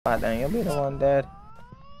Ah, dang, you'll be the one dead.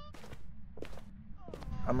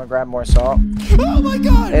 I'm gonna grab more salt. Oh my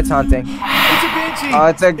god! It's hunting. It's a banshee. Oh,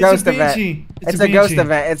 it's a ghost event. It's a ghost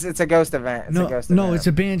event. It's a ghost event. It's no, a ghost event. No, it's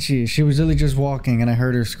a banshee. She was literally just walking, and I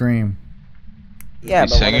heard her scream. Yeah,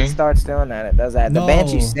 but when it starts doing that, it does that. The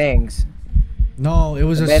banshee stings. No, it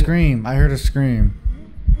was a scream. I heard a scream.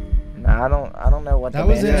 Nah, I don't know what that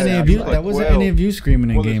was. Any of you? That wasn't any of you screaming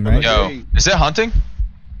in game, right? Yo, is that hunting?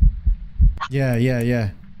 Yeah.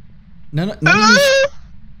 No.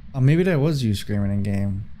 Oh, maybe that was you screaming in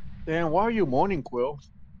game. Damn, why are you mourning, Quill?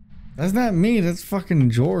 That's not me. That's fucking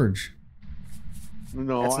George.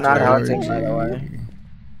 No, it's not hunting, by the way.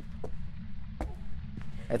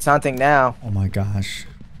 It's hunting now. Oh my gosh.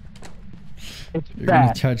 You're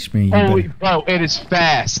gonna touch me. Holy bro, it is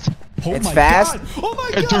fast. Oh it's fast. God. Oh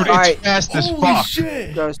my god, dude, it's fast as fuck.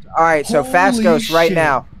 Shit. Ghost. All right, so fast ghost right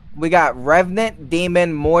now. We got Revenant,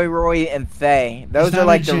 Demon, Moiroi, and Fae. Those are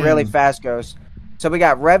like the really fast ghosts. So we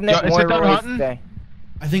got Revenant, Moiroi, Fae.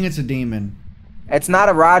 I think it's a demon. It's not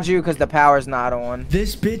a Raju because the power's not on.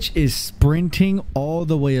 This bitch is sprinting all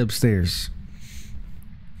the way upstairs.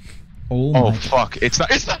 Oh fuck! It's not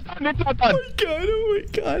done. It's not done. Oh my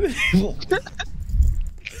god!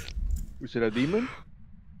 Was it a demon?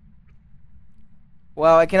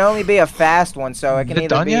 Well, it can only be a fast one, so it can either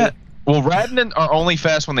done be. Yet? Well, Revenant are only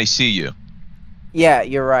fast when they see you. Yeah,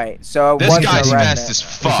 you're right. So this guy's fast as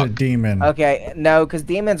fuck. It's a demon. Okay, no, because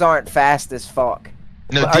demons aren't fast as fuck.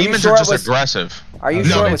 No, demons are just aggressive. Are you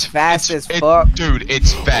sure it was fast as fuck? Dude,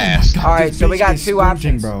 it's fast. All right, so we got two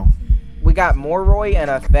options, bro. We got Moiroi and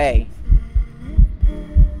a Fae.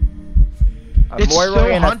 It's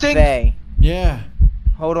still hunting? Fae. Yeah.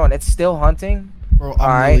 Hold on, it's still hunting? Bro, all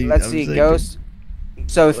right, let's see, Ghost.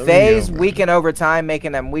 So Faes weaken over time,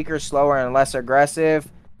 making them weaker, slower, and less aggressive.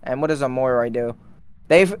 And what does a Moiroi do?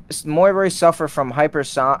 Moiroi suffer from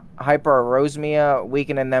hyperosmia,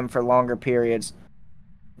 weakening them for longer periods.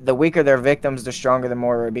 The weaker their victims, the stronger the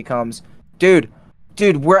Moiroi becomes. Dude,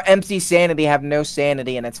 we're empty sanity, have no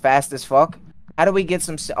sanity, and it's fast as fuck. How do we get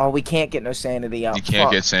some? Oh, we can't get no sanity up. You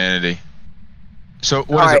can't get sanity. So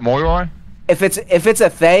what is it, Moiroi? If it's a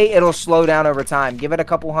Fae, it'll slow down over time. Give it a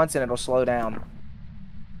couple hunts and it'll slow down.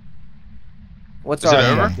 What's our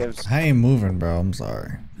objectives? I ain't moving, bro. I'm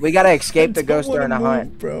sorry. We gotta escape the ghost during the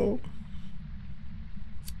hunt, bro.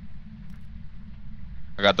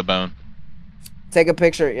 I got the bone. Take a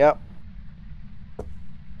picture. Yep.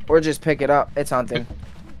 Or just pick it up. It's hunting.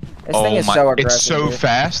 This thing is so aggressive. It's so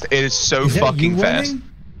fast. It is so fucking fast.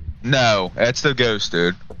 No, that's the ghost,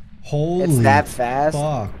 dude. Holy. It's that fast.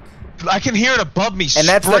 Fuck. I can hear it above me. And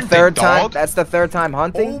that's the third time. That's the third time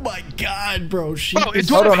hunting. Oh my god, bro! Bro, it's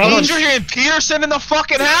one of Adrian Peterson in the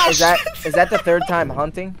fucking house. Is that the third time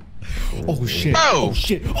hunting? Oh shit! Bro. Oh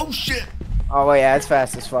shit! Oh shit! Oh yeah, it's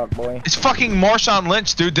fast as fuck, boy. It's fucking Marshawn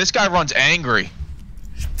Lynch, dude. This guy runs angry.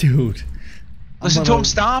 Dude, listen to him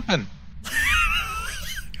stomping. Oh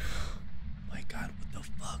my god! What the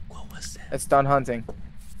fuck? What was that? It's done hunting.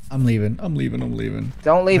 I'm leaving. I'm leaving. I'm leaving.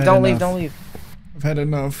 Don't leave. Don't leave. Don't leave. I've had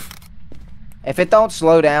enough. If it don't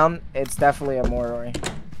slow down, it's definitely a Moiroi.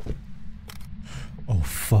 Oh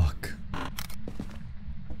fuck.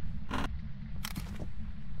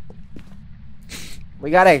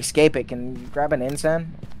 We gotta escape it. Can you grab an incense?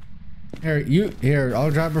 Here,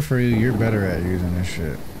 I'll drop it for you. You're better at using this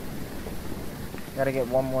shit. Gotta get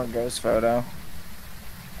one more ghost photo.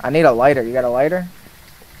 I need a lighter. You got a lighter?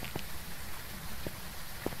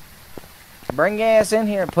 Bring your ass in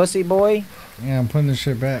here, pussy boy. Yeah, I'm putting this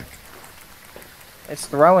shit back. It's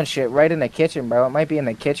throwing shit right in the kitchen, bro. It might be in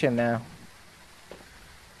the kitchen now.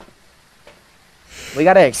 We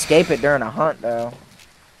gotta escape it during a hunt, though.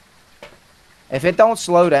 If it don't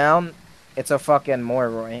slow down, it's a fucking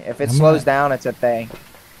Moiroi. If it slows down, it's a Fae.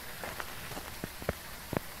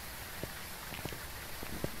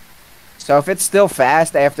 So if it's still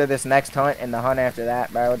fast after this next hunt and the hunt after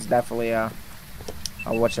that, bro, it's definitely a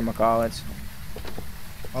whatchamacallit.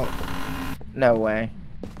 Oh. No way.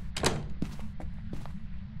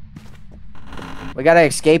 We gotta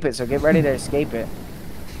escape it, so get ready to escape it.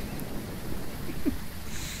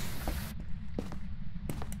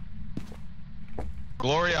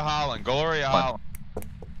 Gloria Holland. Gloria Holland.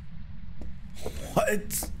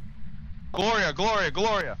 What?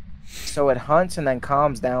 Gloria. So it hunts and then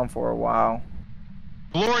calms down for a while.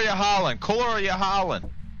 Gloria Holland.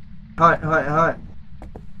 Hunt.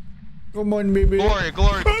 Come on, baby. Gloria.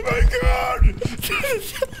 Oh my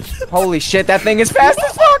god! Holy shit, that thing is fast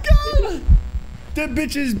as fuck! That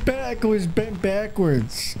bitch's back was bent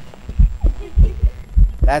backwards.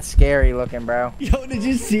 That's scary looking, bro. Yo, did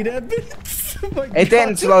you see that bitch? It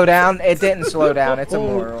didn't slow down. It didn't slow down. It's a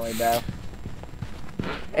Moroi, though.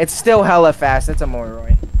 It's still hella fast. It's a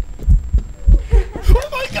Moroi. Oh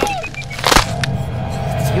my god!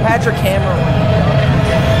 You had your camera on.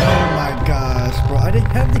 Oh my gosh, bro! I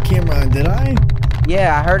didn't have the camera on, did I?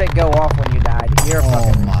 Yeah, I heard it go off when you died. You're a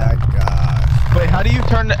fucking retard. Gosh. Wait, how do you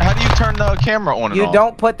turn the camera on and You off?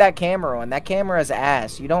 don't put that camera on. That camera is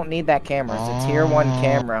ass. You don't need that camera. It's a tier 1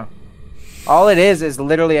 camera. All it is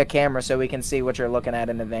literally a camera so we can see what you're looking at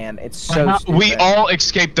in the van. It's so stupid. We all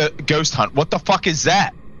escaped the ghost hunt. What the fuck is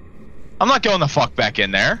that? I'm not going the fuck back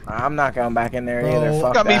in there. I'm not going back in there Bro, either.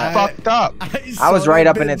 Fuck Got me that. fucked up. I was right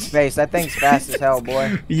up in its face. That thing's fast as hell,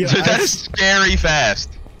 boy. Yeah, Dude, that is scary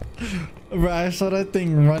fast. bro, I saw that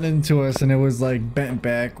thing run into us and it was like bent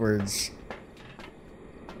backwards.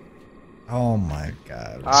 Oh my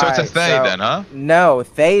god. So it's a Thay then, huh? No,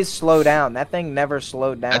 Thays slow down. That thing never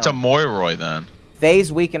slowed down. That's a Moroi then.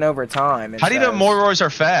 Thays weaken over time. How do you know Morois are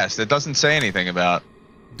fast? It doesn't say anything about.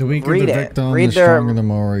 The weaker Read the it. victim, Read the their- stronger the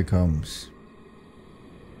Moroi comes.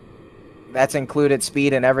 That's included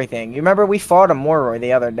speed and everything. You remember we fought a Moroi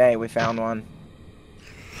the other day. We found one.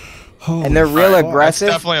 Holy And they're real fuck. aggressive.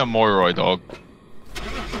 It's definitely a Moroi, dog.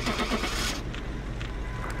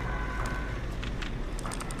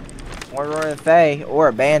 Moroi and Thay, or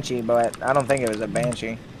a Banshee, but I don't think it was a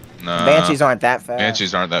Banshee. Nah. Banshees aren't that fast.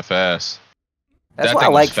 Banshees aren't that fast. That's that why I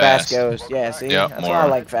thing like was fast fast. ghosts. Yeah, see? Yep, That's more. why I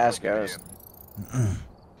like fast ghosts.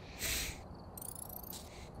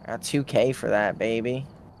 Got 2K for that, baby.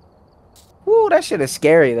 Woo, that shit is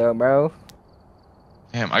scary though, bro.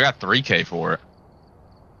 Damn, I got 3K for it.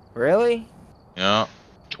 Really? Yeah.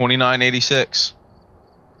 29.86.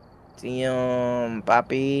 Damn,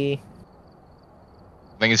 papi.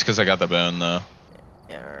 I think it's because I got the bone though.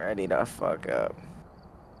 Yeah, ready to fuck up.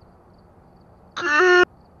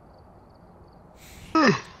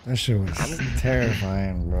 That shit was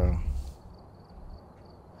terrifying, bro.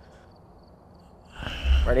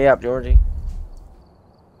 Ready up, Georgie.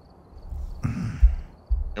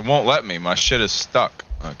 It won't let me. My shit is stuck.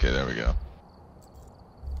 Okay, there we go.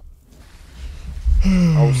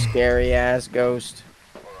 Oh, scary ass ghost.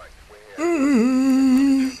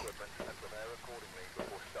 I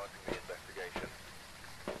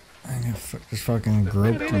just fucking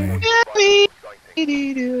groped me.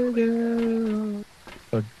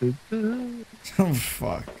 Oh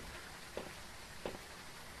fuck.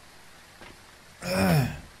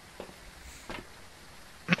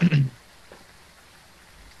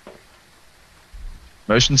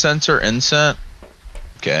 Motion sensor, incent.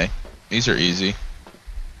 Okay, these are easy.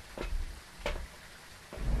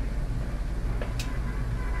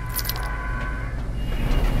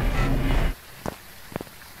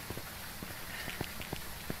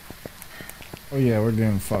 Oh yeah, we're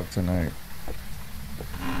getting fucked tonight.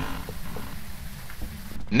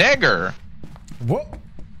 Nigger. What?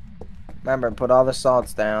 Remember, put all the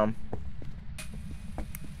salts down.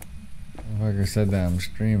 Like I said that I'm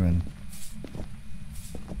streaming.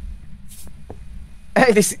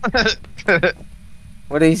 Hey, this,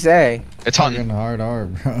 what did he say? It's Fucking hunting. hard R,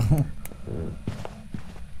 bro.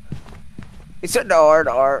 He said no hard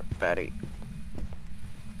art, Betty.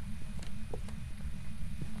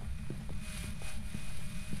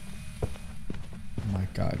 Oh my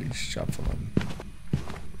god, he's shuffling.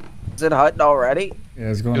 Is it hunting already? Yeah,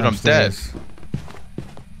 it's going Dude, I'm dead. upstairs.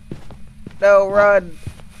 No, run.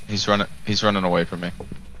 He's running away from me.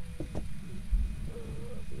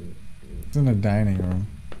 It's in the dining room.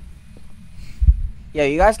 Yeah,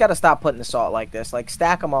 you guys gotta stop putting the salt like this. Like,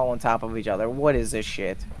 stack them all on top of each other. What is this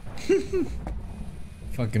shit?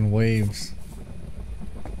 Fucking waves.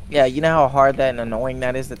 Yeah, you know how hard that and annoying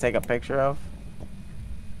that is to take a picture of?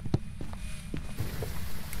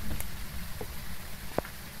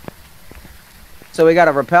 So we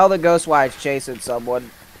gotta repel the ghost while it's chasing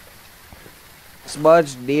someone,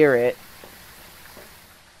 smudge near it,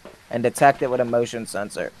 and detect it with a motion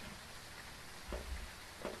sensor.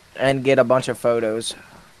 And get a bunch of photos,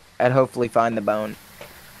 and hopefully find the bone,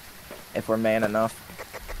 if we're man enough.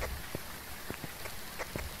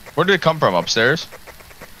 Where did it come from? Upstairs?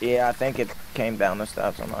 Yeah, I think it came down the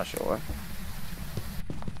steps, I'm not sure.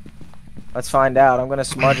 Let's find out. I'm gonna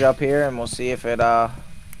smudge up here and we'll see if it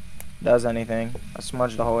does anything. I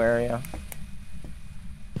smudged the whole area.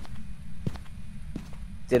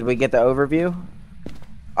 Did we get the overview?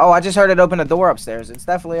 Oh, I just heard it open a door upstairs. It's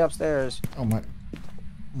definitely upstairs. Oh my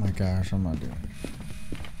gosh, I'm not doing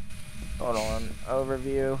it. Hold on.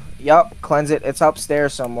 Overview. Yup, cleanse it. It's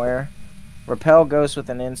upstairs somewhere. Repel ghost with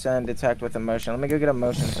an incense, detect with a motion. Let me go get a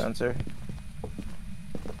motion sensor.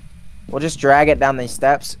 We'll just drag it down these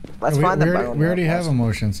steps. Let's find the bone. We already have a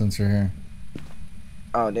motion sensor here.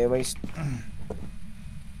 Oh, did we?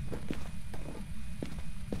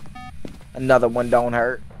 Another one don't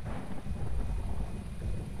hurt.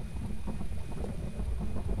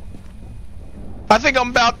 I think I'm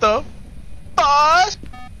about to pause.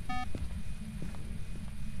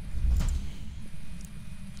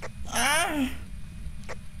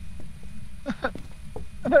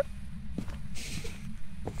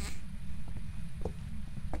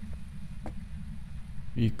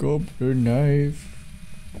 Pick up the knife.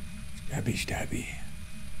 Stabby, stabby.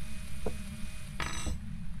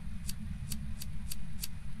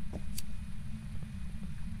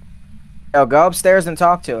 Yo, go upstairs and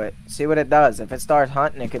talk to it. See what it does. If it starts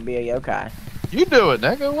hunting, it could be a yokai. You do it,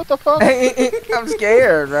 nigga. What the fuck? I'm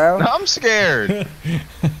scared, bro. I'm scared.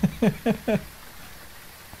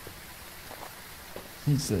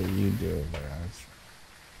 He said you do it, man.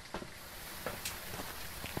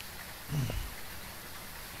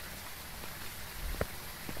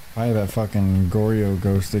 Probably that fucking Goryo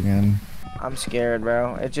ghost again. I'm scared,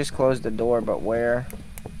 bro. It just closed the door, but where?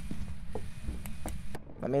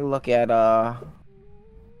 Let me look at,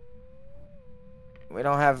 we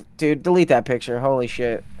don't have... Dude, delete that picture. Holy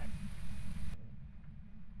shit.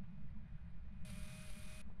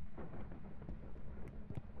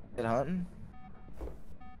 Is it hunting?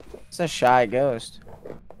 It's a shy ghost.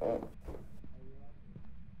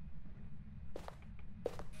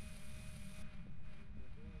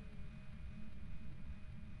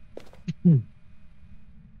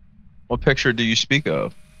 What picture do you speak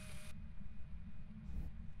of?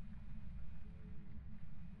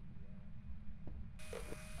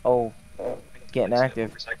 Oh, getting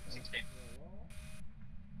active.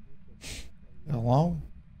 Hello?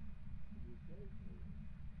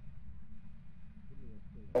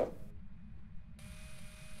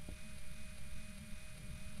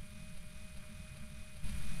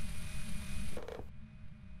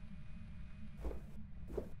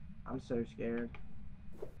 I'm so scared.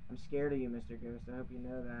 I'm scared of you, Mr. Ghost. I hope you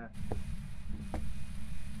know that.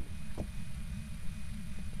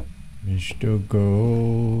 Mr.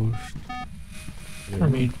 Ghost, let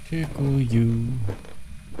me tickle you.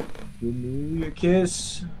 Give me a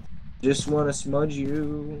kiss. Just wanna smudge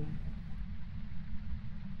you.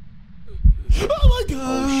 Oh my god!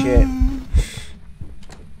 Oh shit.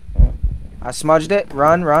 I smudged it.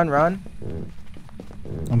 Run, run, run.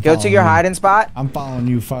 Go to your hiding spot. I'm following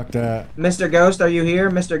you, fuck that. Mr. Ghost, are you here?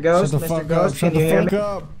 Mr. Ghost? Shut the Mr. fuck Ghost, up, shut can you the hear fuck me?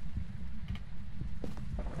 up.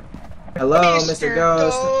 Hello, Mr.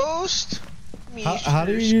 Ghost. How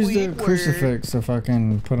do you use the crucifix to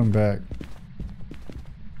fucking put him back?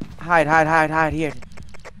 Hide, hide, hide, hide here.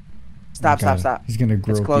 Stop, Okay. stop, stop. He's gonna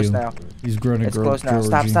grope It's close you. now. He's gonna It's grope close now.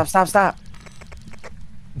 Stop, Georgie. stop, stop, stop.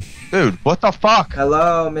 Dude, what the fuck?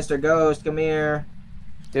 Hello, Mr. Ghost, come here.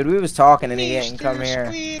 Dude, we was talking and he didn't come here.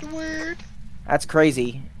 Squidward. That's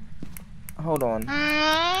crazy. Hold on.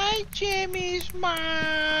 Hi, Jimmy's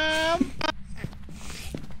mom.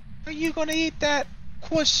 Are you gonna eat that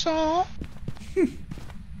croissant?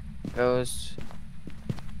 Ghost.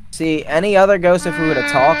 See, any other ghost, if we would have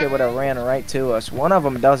talked, it would have ran right to us. One of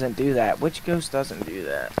them doesn't do that. Which ghost doesn't do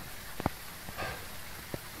that?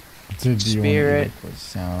 Spirit.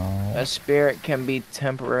 A spirit can be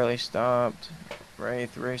temporarily stopped.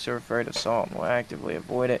 Wraith, racer, afraid of salt, and will actively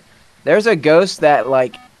avoid it. There's a ghost that,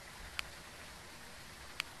 like,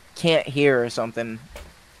 can't hear or something.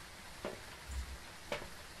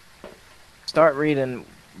 Start reading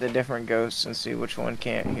the different ghosts and see which one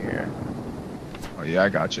can't hear. Oh yeah, I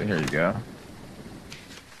got you. Here you go.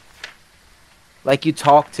 Like, you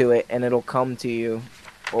talk to it and it'll come to you,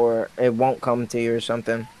 or it won't come to you or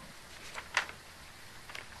something.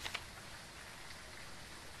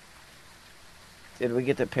 Did we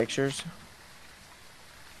get the pictures?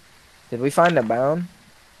 Did we find the bound?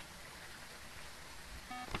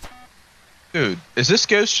 Dude, is this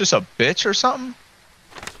ghost just a bitch or something?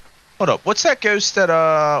 Hold up, what's that ghost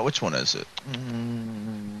that, which one is it?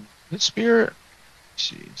 Is it Spirit?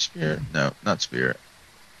 See, Spirit? No, not Spirit.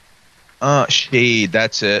 Shade,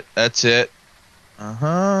 that's it. That's it.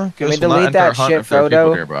 Uh-huh. Can we delete that shit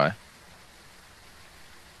photo? Nearby.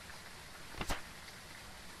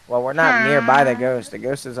 Well, we're not nearby the ghost. The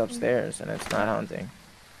ghost is upstairs and it's not hunting.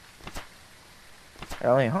 It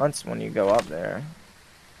only hunts when you go up there.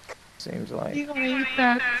 Seems like. You gonna eat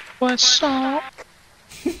that croissant?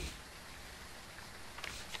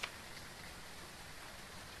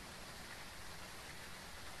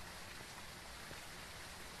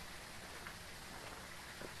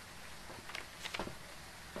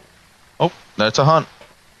 Oh, that's a hunt.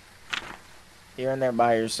 You're in there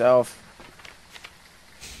by yourself.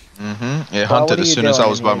 Mm-hmm. It Well, hunted what are as you soon as I doing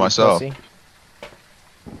was in by here, you myself. pussy?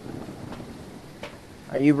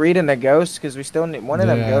 you reading the ghost? Because we still need one of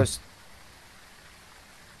them Yeah. ghosts.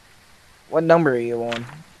 What number are you on?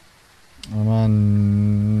 I'm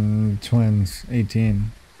on twins,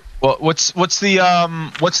 18. Well, what's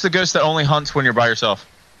the ghost that only hunts when you're by yourself?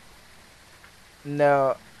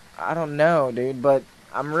 No, I don't know, dude. But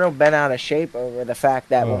I'm real bent out of shape over the fact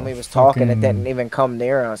that when Oh, we was talking, it fucking- didn't even come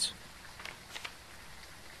near us.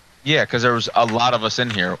 Yeah, because there was a lot of us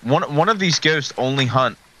in here. One of these ghosts only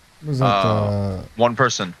hunt Was that one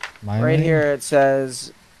person. my Right name? here it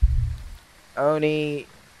says Oni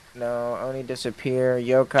disappear,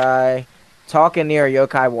 yokai. Talking near a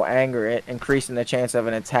yokai will anger it, increasing the chance of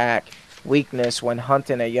an attack. Weakness, when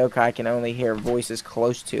hunting a yokai can only hear voices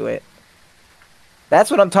close to it.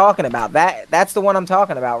 That's what I'm talking about. That's the one I'm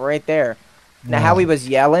talking about right there. Now how he was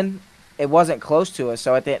yelling, it wasn't close to us,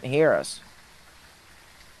 so it didn't hear us.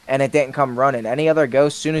 And it didn't come running. Any other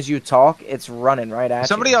ghost, soon as you talk, it's running right at Is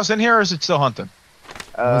somebody you. else in here, or is it still hunting?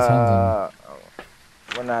 We're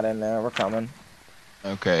not in there. We're coming.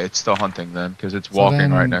 Okay, it's still hunting then, because it's So walking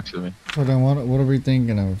then- right next to me. So then what are we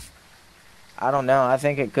thinking of? I don't know. I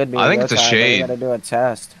think it could be. I think it's a yokai, but shade. We gotta do a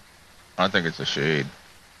test. I think it's a shade.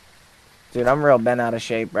 Dude, I'm real bent out of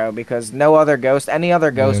shape, bro, because no other ghost, any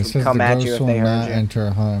other ghost it would says come the at ghost you if will they not heard you. enter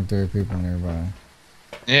a hunt if there are people nearby.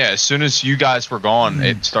 Yeah, as soon as you guys were gone,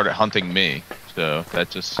 it started hunting me. So that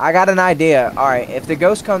just... I got an idea. All right, if the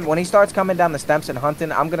ghost comes, when he starts coming down the steps and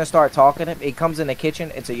hunting, I'm gonna start talking. If he comes in the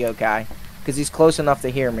kitchen, it's a yokai, because he's close enough to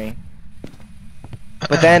hear me.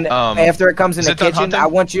 But then after it comes in is the it done kitchen, hunting? I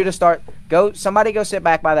want you to start. Somebody go sit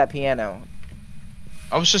back by that piano.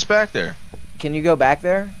 I was just back there. Can you go back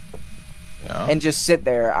there? Yeah. And just sit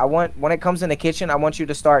there. When it comes in the kitchen, I want you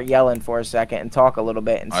to start yelling for a second and talk a little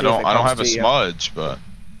bit and see I don't if it comes have a to you. smudge, but...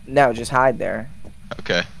 No, just hide there.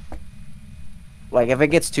 Okay. Like if it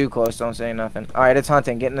gets too close, don't say nothing. All right, it's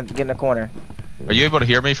hunting. Get in the corner. Are you able to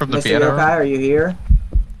hear me from the Mr. piano room? Yokai, are you here?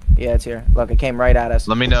 Yeah, it's here. Look, it came right at us.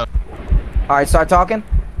 Let me know. All right, start talking.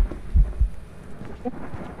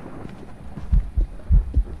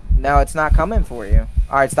 No, it's not coming for you.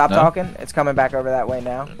 All right, stop No? talking. It's coming back over that way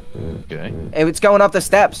now. Okay. It's going up the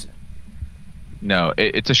steps. No,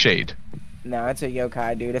 it's a shade. No, it's a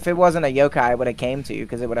yokai, dude. If it wasn't a yokai, it would have came to you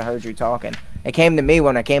because it would have heard you talking. It came to me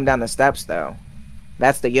when I came down the steps, though.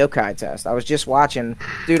 That's the yokai test. I was just watching.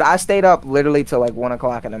 Dude, I stayed up literally till like 1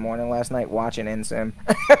 o'clock in the morning last night watching InSim.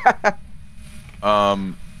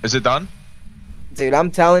 Is it done? Dude,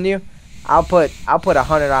 I'm telling you, I'll put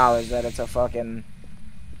 $100 that it's a fucking...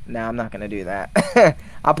 No, I'm not gonna do that.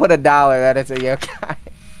 I'll put $1 that it's a yokai.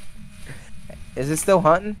 Is it still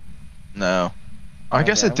hunting? No. I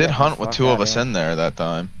guess Okay, it did I'm hunt getting the with fuck two of outta us here. in there that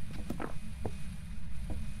time.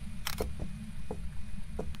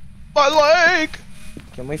 My leg!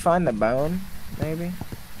 Can we find the bone? Maybe.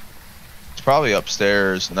 It's probably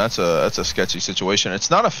upstairs, and that's a sketchy situation. It's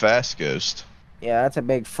not a fast ghost. Yeah, that's a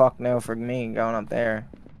big fuck no for me going up there.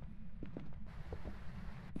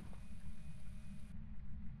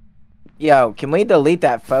 Yo, can we delete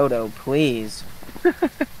that photo, please?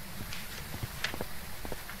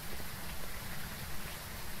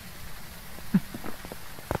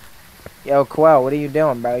 Yo, Quell, what are you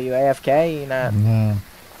doing, bro? You AFK? You not? No.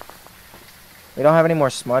 We don't have any more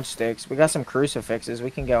smudge sticks. We got some crucifixes.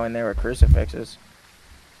 We can go in there with crucifixes.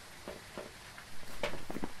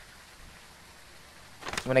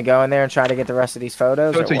 I'm gonna go in there and try to get the rest of these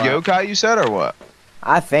photos. So it's or a what? yokai, you said, or what?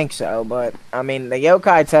 I think so, but I mean, the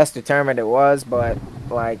yokai test determined it was, but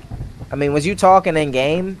like, I mean, was you talking in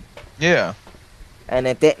game? Yeah. And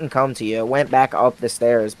it didn't come to you. It went back up the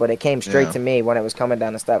stairs, but it came straight Yeah. to me when it was coming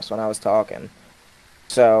down the steps when I was talking.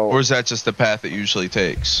 So Or is that just the path it usually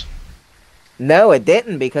takes? no, it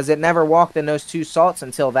didn't because it never walked in those two salts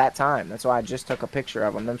until that time. That's why I just took a picture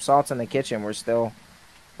of them. Them salts in the kitchen were still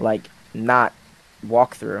like not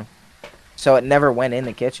walk through, so it never went in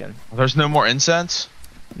the kitchen. There's no more incense?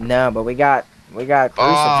 No, but we got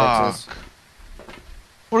crucifixes. Fuck.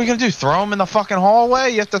 What are you gonna do? Throw them in the fucking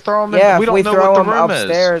hallway? You have to throw them in. Yeah, We if don't we know throw what the them room is.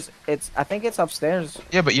 upstairs, I think it's upstairs.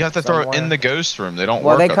 Yeah, but you have to throw it somewhere. in the ghost room. They don't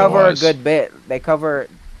Well, work they cover otherwise. a good bit. They cover.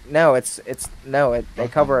 No, they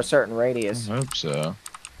cover a certain I radius. hope so.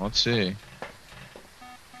 Let's see.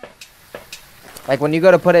 Like when you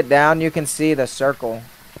go to put it down, you can see the circle.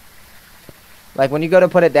 Like when you go to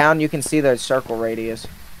put it down, you can see the circle radius.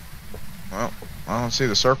 Well, I don't see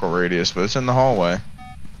the circle radius, but it's in the hallway.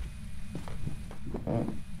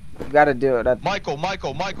 You gotta do it. Michael.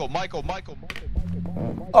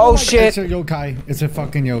 Oh shit! It's a yokai. It's a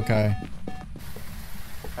fucking yokai.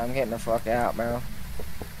 I'm getting the fuck out, bro.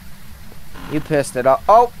 You pissed it off.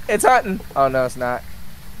 Oh, it's hunting. Oh no, it's not.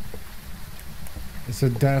 It's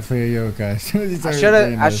definitely a yokai. As soon as he started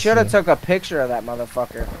saying I that should have shit. took a picture of that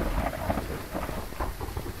motherfucker.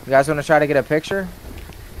 You guys want to try to get a picture?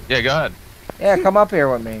 Yeah, go ahead. Yeah, come up here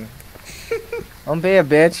with me. Don't be a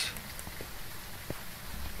bitch.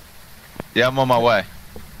 Yeah, I'm on my way.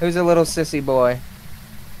 Who's a little sissy boy?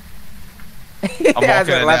 He walking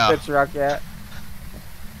hasn't it left now. the truck yet.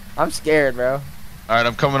 I'm scared, bro. All right,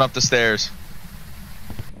 I'm coming up the stairs.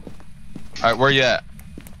 All right, where you at?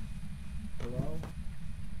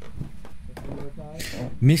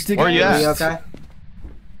 Mr. Where you Are you Ghost. okay?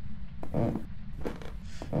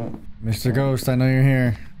 Mr. Ghost, I know you're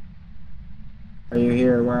here. Are you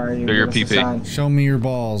here? Where are you? They're your Give us a PP. sign. Show me your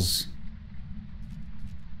balls.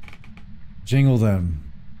 Jingle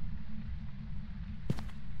them.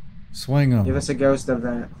 Swing them. Give us a ghost of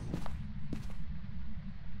that.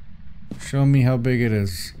 Show me how big it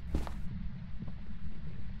is.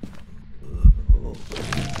 Oh,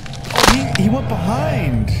 he went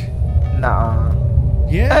behind. Nah.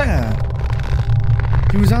 Yeah.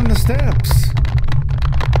 He was on the steps.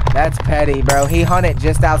 That's petty, bro. He hunted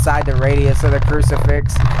just outside the radius of the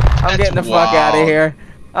crucifix. I'm getting the fuck out of wild. here.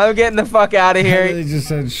 I'm getting the fuck out of He here. just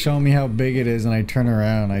said, show me how big it is, and I turn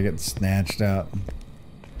around, I get snatched up.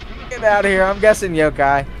 Get out of here. I'm guessing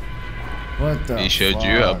yokai. What the He showed fuck?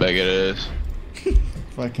 you how big it is.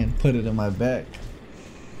 Fucking put it in my back.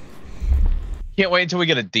 Can't wait until we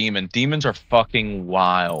get a demon. Demons are fucking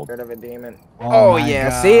wild. Rid of a demon. Oh Oh, my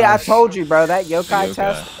yeah. See, I gosh. told you, bro. That yokai Yokai.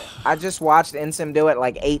 test. I just watched Insim do it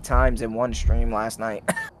like 8 times in one stream last night.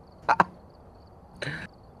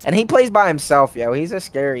 And he plays by himself, yo. He's a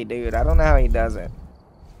scary dude. I don't know how he does it.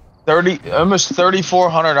 Almost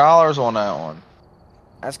 $3,400 on that one.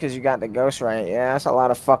 That's because you got the ghost right. Yeah, that's a lot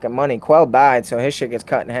of fucking money. Quell died, so his shit gets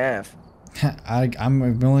cut in half. I'm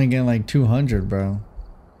only getting like 200, bro.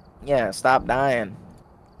 Yeah, stop dying.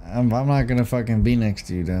 I'm not gonna fucking be next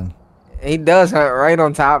to you, then. He does hunt right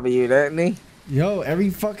on top of you, doesn't he? Yo, every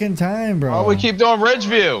fucking time, bro. Oh, we keep doing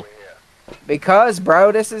Ridgeview. Because,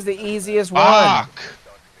 bro, this is the easiest one. Fuck.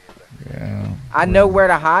 Yeah. I know where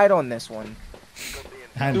to hide on this one.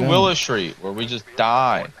 I Do don't. Willow Street, where we just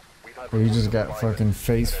die. Where you just got fucking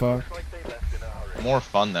face fucked. More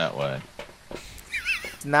fun that way.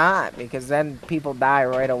 It's not, because then people die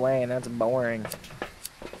right away, and that's boring.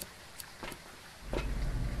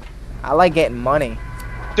 I like getting money.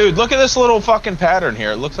 Dude, look at this little fucking pattern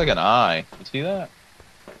here. It looks like an eye. You see that?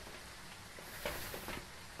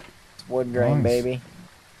 It's wood grain, Nice. baby.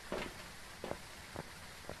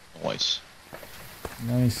 Nice.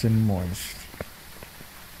 Nice and moist.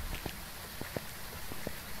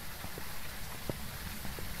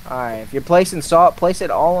 Alright, if you're placing salt, place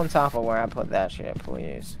it all on top of where I put that shit,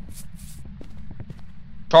 please.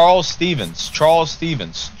 Charles Stevens. Charles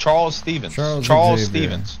Stevens. Charles Stevens. Charles Charles Xavier.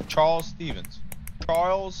 Stevens. Charles Stevens.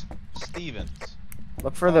 Charles Stevens.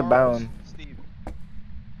 Look for the Charles bone. Stevens.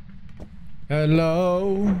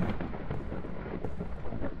 Hello.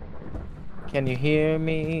 Can you hear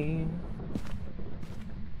me?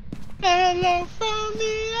 Hello from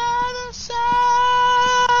the other side.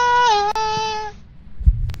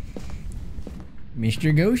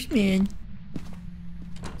 Mr. Ghostman.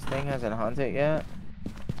 This thing hasn't hunted yet.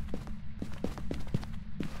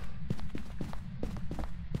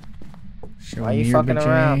 Show Why you me your fucking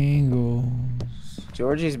around? bojangles.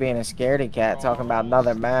 Georgie's being a scaredy cat talking about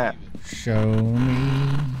another map. Show me.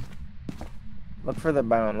 Look for the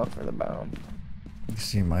bone, look for the bone. You can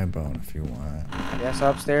see my bone if you want. Yes,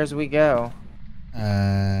 upstairs we go.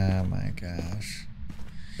 Ah, my gosh.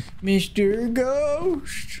 Mr.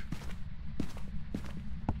 Ghost.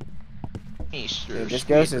 Dude, this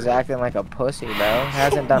ghost is acting like a pussy, bro.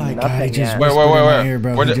 Hasn't done My God, nothing he just yet. Where, whispered in where? my ear,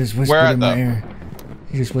 bro. Where He the- just where whispered at in my though? ear.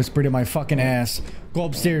 He just whispered in my fucking ass. Go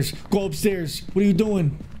upstairs. Go upstairs. What are you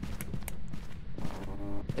doing?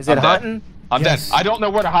 Is it I'm dead. hunting? I'm Yes. dead. I don't know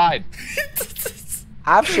where to hide.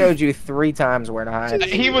 I've showed you 3 times where to hide.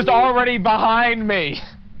 He was already behind me.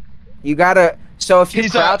 You gotta. So if you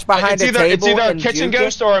He's crouch behind it's a either, table it's either a and kitchen juke it,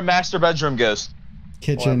 ghost or a master bedroom ghost.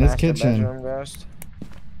 Kitchen. or a It's master kitchen. bedroom ghost.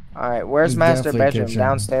 All right, where's It's master definitely bedroom? kitchen.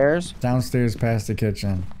 Downstairs. Downstairs past the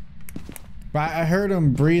kitchen. Bro, I heard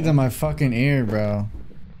him breathe in my fucking ear, bro.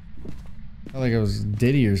 Felt like it was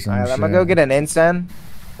Diddy or some All right, shit. I'm gonna go get an incense.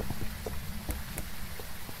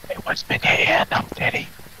 It was banana, Daddy.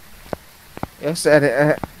 You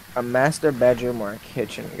said a master bedroom or a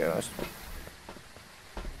kitchen ghost.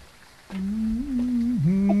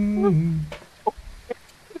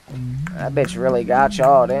 That bitch really got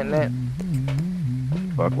y'all, didn't it?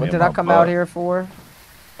 Fuck me What in did my I come butt. out here for?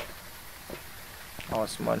 Oh,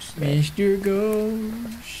 smudged me. Mr.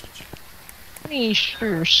 Ghost.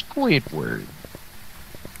 Mr. Squidward.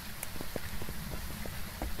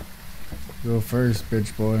 Go first,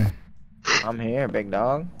 bitch boy. I'm here, big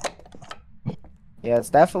dog. Yeah, it's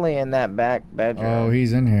definitely in that back bedroom. Oh,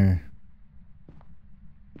 he's in here.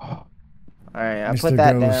 All right, I Mr. put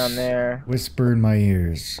that Ghost, down there. whisper in my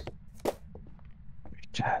ears.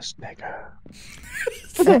 Just nigga.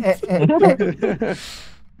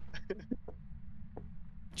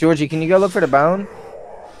 Georgie, can you go look for the bone?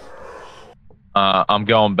 I'm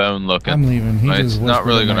going bone looking. I'm leaving. He But just it's not whispered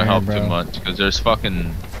really in my gonna ear, help bro. too much because there's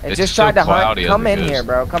fucking. It It's just so tried to hunt. cloudy as Come it in here, goes.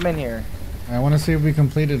 bro. Come in here. I want to see if we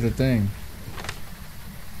completed the thing.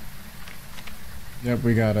 Yep,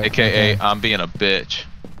 we got it. AKA, Okay. I'm being a bitch.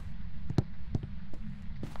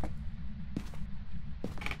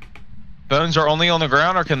 Bones are only on the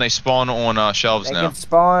ground, or can they spawn on shelves They now? can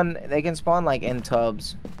spawn. They can spawn like in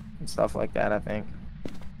tubs and stuff like that. I think.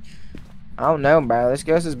 I don't know, bro. This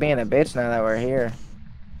ghost is being a bitch now that we're here.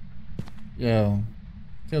 Yo,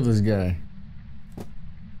 kill this guy.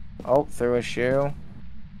 Oh, threw a shoe.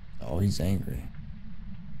 Oh, he's angry.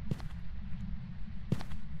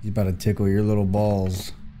 He's about to tickle your little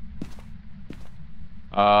balls.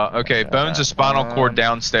 Okay, Bones is spinal cord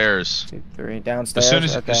downstairs. 2, 3,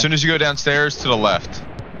 downstairs. Okay. As soon as you go downstairs to the left.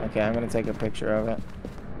 Okay, I'm gonna take a picture of it.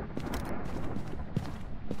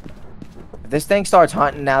 If this thing starts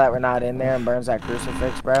hunting now that we're not in there and burns that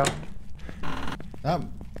crucifix, bro. Stop.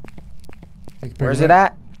 Take a pic Where's of it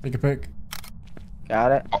at? Take a pic.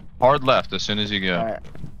 Got it. Hard left as soon as you go. All right.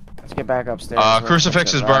 Let's get back upstairs.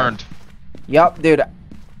 Crucifix is burned. Yup, dude.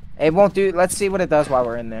 It won't do. Let's see what it does while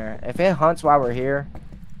we're in there. If it hunts while we're here,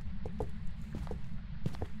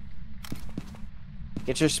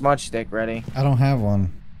 get your smudge stick ready. I don't have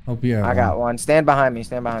one. Hope you have I got one. Stand behind me.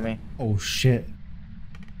 Stand behind me. Oh shit.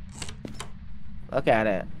 Look at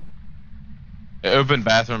it. Open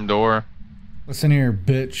bathroom door. Listen here,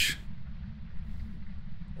 bitch.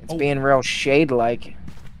 It's being real shade-like.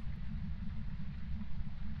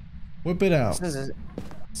 Whip it out. This is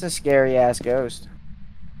a scary ass ghost.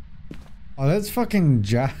 Oh, that's fucking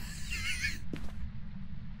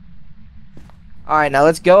All right, now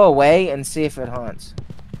let's go away and see if it hunts.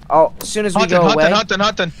 Oh, as soon as we go away,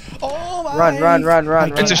 Hunting. Oh my.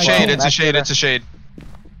 run. It's a shade. Back to It's a shade.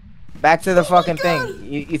 Back to the fucking thing.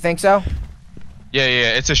 You think so? Yeah,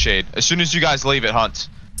 it's a shade. As soon as you guys leave, it hunts.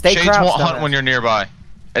 Stay Shades crouched won't on hunt us. when you're nearby.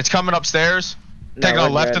 It's coming upstairs. No, Take a we're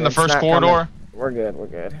left good. in the It's first not corridor. coming. We're good.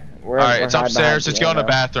 All Alright, it's upstairs. It's going to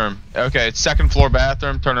bathroom. Okay, it's second floor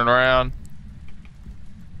bathroom. Turning around.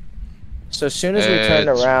 So as soon as we turned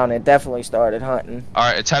around, it definitely started hunting.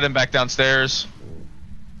 Alright, it's heading back downstairs.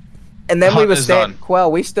 And then we Hunt was is standing. done.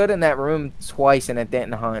 Quell, we stood in that room twice and it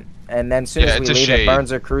didn't hunt. And then as soon as we it's a leave, it shade.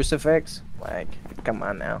 burns a crucifix. Like, come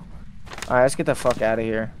on now. All right, let's get the fuck out of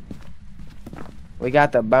here. We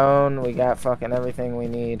got the bone. We got fucking everything we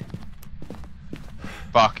need.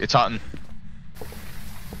 Fuck, it's hunting.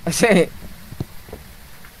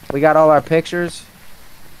 We got all our pictures.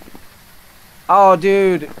 Oh,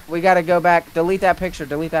 dude, we gotta go back. Delete that picture.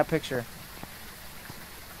 Delete that picture.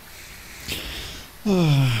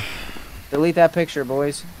 Delete that picture,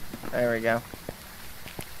 boys. There we go.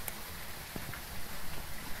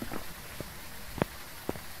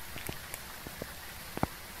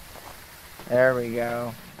 There we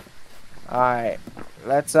go. Alright.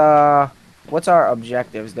 Let's, what's our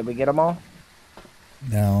objectives? Did we get them all?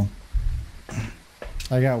 No.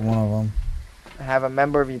 I got one of them. Have a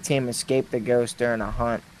member of your team escape the ghost during a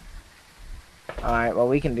hunt. Alright, well,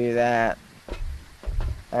 we can do that.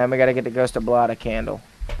 And we gotta get the ghost to blow out a candle.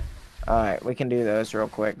 Alright, we can do those real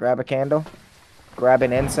quick. Grab a candle. Grab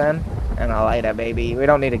an incense. And a lighter, baby. We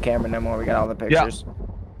don't need a camera no more. We got all the pictures.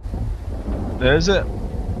 There's it.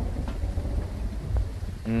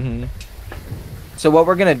 So what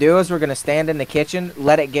we're gonna do is we're gonna stand in the kitchen,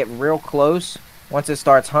 let it get real close once it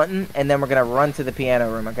starts hunting, and then we're gonna run to the piano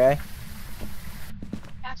room, okay?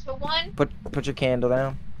 That's the one. Put your candle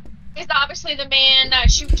down. Is obviously the man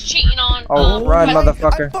she was cheating on. Oh, run,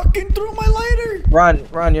 motherfucker. I fucking threw my lighter.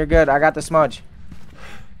 Run, you're good. I got the smudge.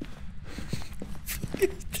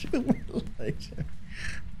 Threw my lighter.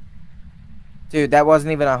 Dude, that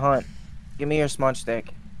wasn't even a hunt. Give me your smudge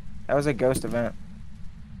stick. That was a ghost event.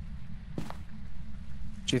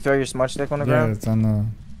 Did you throw your smudge stick on the Yeah, ground? it's on the.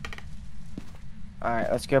 Alright,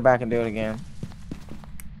 let's go back and do it again.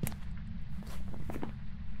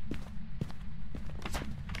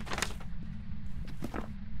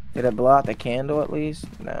 Did it blow out the candle at least?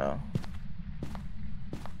 No.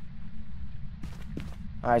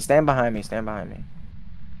 Alright, stand behind me. Stand behind me.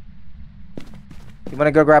 You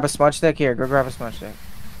wanna go grab a smudge stick? Here, go grab a smudge stick.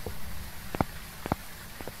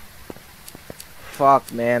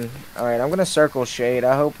 Fuck, man. Alright, I'm gonna circle shade.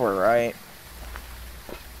 I hope we're right.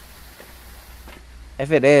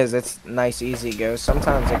 If it is, it's nice, easy ghost.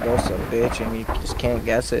 Sometimes it goes to a bitch and you just can't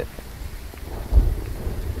guess it.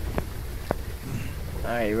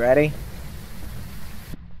 Alright, you ready?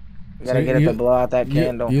 You gotta get it to blow out that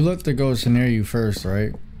candle. You let the ghost near you first,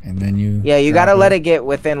 right? And then you. Yeah, you gotta let it get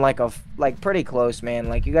within like pretty close, man.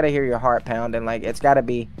 Like you gotta hear your heart pounding. Like it's gotta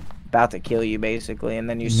be about to kill you, basically. And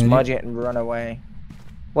then you smudge it and run away.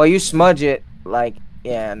 Well, you smudge it, like,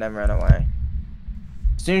 yeah, and then run away.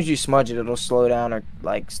 As soon as you smudge it, it'll slow down or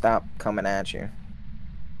like stop coming at you.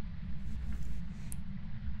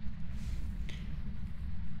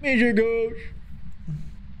 Major ghost.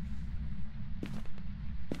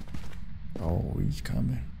 Oh, he's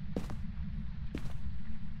coming.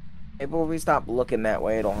 Maybe if we stop looking that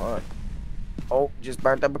way, it'll hunt. Oh, just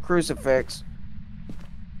burnt up a crucifix.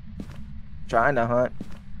 Trying to hunt.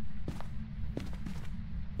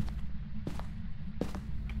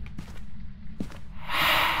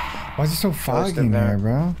 Why is it so foggy in there,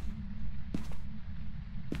 bro?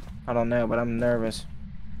 I don't know, but I'm nervous.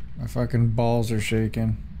 My fucking balls are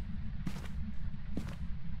shaking.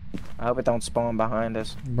 I hope it don't spawn behind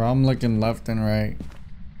us. Bro, I'm looking left and right.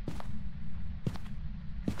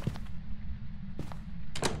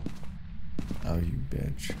 Oh, you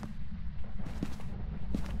bitch.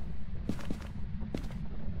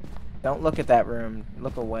 Don't look at that room.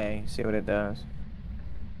 Look away. See what it does.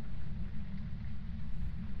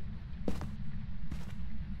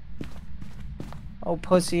 Oh,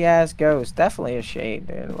 pussy ass ghost. Definitely a shade,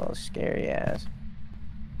 dude. A little scary ass.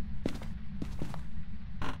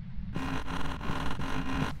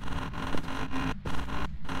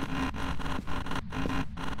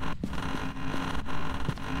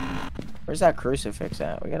 Where's that crucifix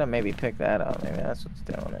at? We gotta maybe pick that up. Maybe that's what's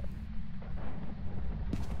doing it.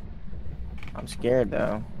 I'm scared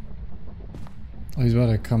though. Oh, he's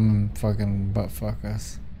about to come fucking butt fuck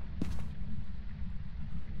us.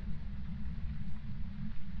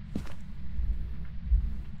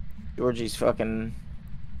 Georgie's fucking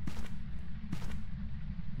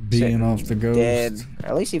beating off the ghost. Dead.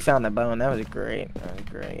 At least he found the bone. That was great. That was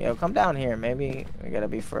great. Yo, come down here. Maybe we gotta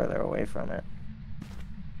be further away from it.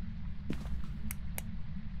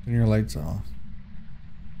 Turn your lights off.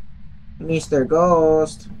 Mr.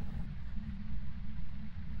 Ghost.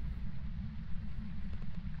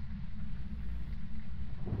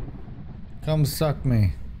 Come suck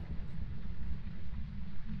me.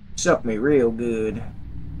 Suck me real good.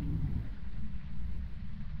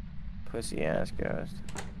 Pussy ass ghost.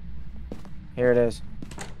 Here it is.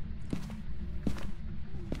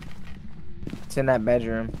 It's in that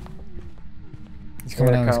bedroom. He's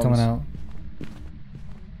coming out, he's coming out.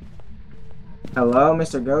 Hello,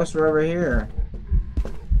 Mr. Ghost, we're over here.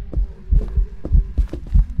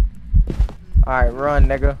 Alright, run,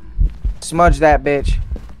 nigga. Smudge that bitch.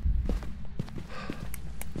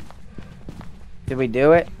 Did we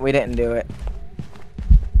do it? We didn't do it.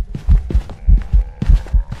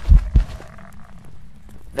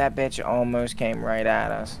 That bitch almost came right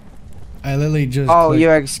at us. I literally just you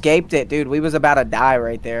escaped it, dude. We was about to die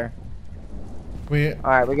right there.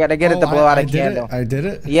 Alright, we gotta get it to blow out a candle. I did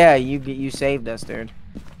it? Yeah, you saved us, dude.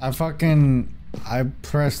 I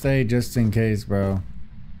pressed A just in case, bro.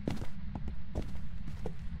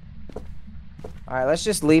 Alright, let's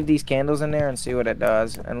just leave these candles in there and see what it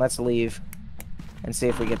does. And let's leave. And see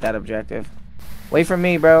if we get that objective. Wait for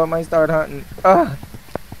me, bro. It might start hunting. Ugh.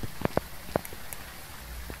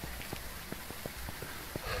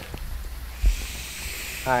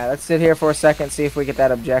 Alright, let's sit here for a second, see if we get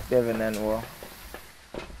that objective, and then we'll...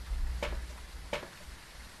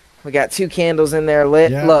 We got 2 candles in there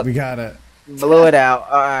lit. Yeah, look. We got it. Blew it out.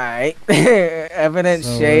 Alright. Evidence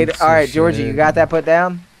So shade. Alright, shade. Georgie, you got that put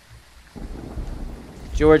down?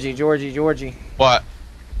 Georgie. What?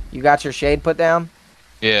 You got your shade put down?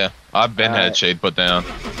 Yeah, I've been had Alright. shade put down.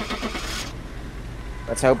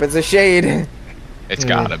 Let's hope it's a shade. It's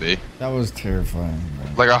gotta be. That was terrifying, bro.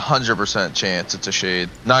 Like 100% chance it's a shade.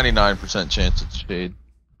 99% chance it's a shade.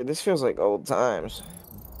 This feels like old times.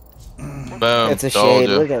 Boom. It's a told shade.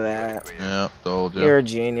 ya. Look at that. Yeah, told you. You're a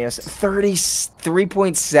genius.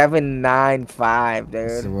 33.795,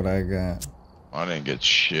 This is dude. what I got. I didn't get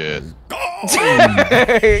shit.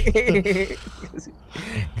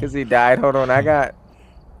 Because he died. Hold on. I got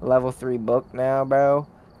level 3 book now, bro.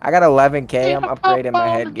 I got 11k. I'm upgrading my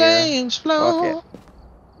headgear. Fuck it.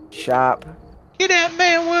 Shop. Get that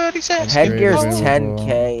man what he said. Headgear's available.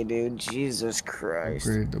 10k, dude. Jesus Christ.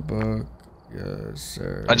 Read the book. Yes,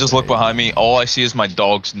 sir. I just look behind me. All I see is my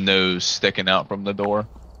dog's nose sticking out from the door.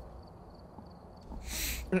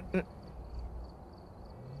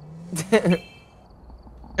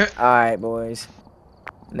 Alright, boys.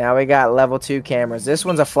 Now we got level 2 cameras. This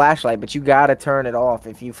one's a flashlight, but you gotta turn it off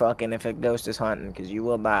if a ghost is hunting, because you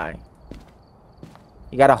will die.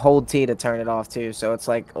 You gotta hold T to turn it off too, so it's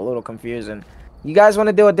like a little confusing. You guys want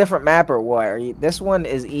to do a different map or what? This one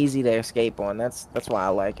is easy to escape on. That's why I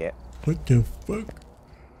like it. What the fuck?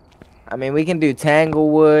 I mean, we can do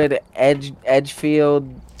Tanglewood,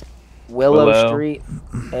 Edgefield, Willow Street.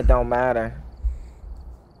 It don't matter.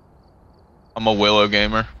 I'm a Willow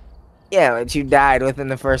gamer. Yeah, but you died within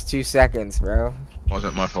the first 2 seconds, bro.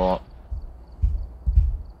 Wasn't my fault.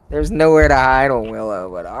 There's nowhere to hide on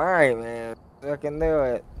Willow, but alright, man. Fucking do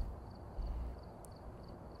it.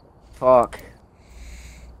 Fuck.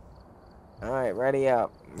 Alright, ready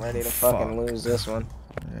up. I'm ready to fucking lose this one.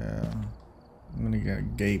 Yeah. I'm gonna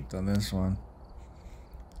get gaped on this one.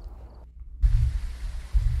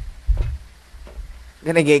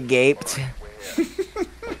 Gonna get gaped.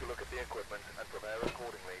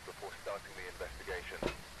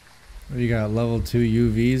 You got level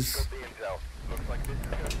 2 UVs.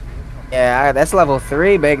 Yeah, that's level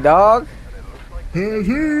 3, big dog.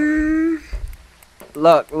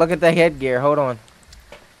 Look at the headgear. Hold on.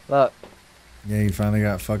 Look. Yeah, you finally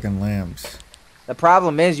got fucking lamps. The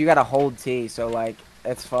problem is you gotta hold T, so like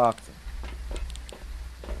it's fucked.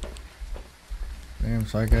 Damn,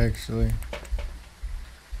 psych actually.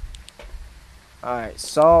 Alright,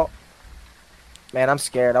 salt. Man, I'm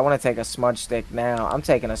scared. I want to take a smudge stick now. I'm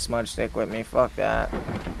taking a smudge stick with me. Fuck that.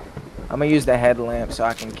 I'm gonna use the headlamp so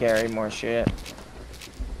I can carry more shit.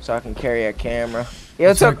 So I can carry a camera.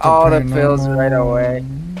 It took all the pills right away.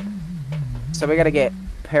 So we gotta get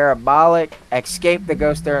parabolic, escape the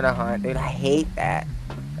ghost during a hunt. Dude, I hate that.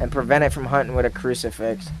 And prevent it from hunting with a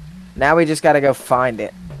crucifix. Now we just gotta go find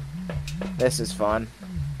it. This is fun.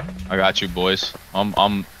 I got you, boys.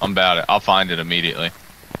 I'm about it. I'll find it immediately.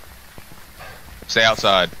 Stay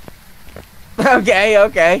outside.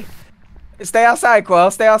 Okay. Stay outside,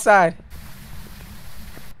 Quell. Stay outside.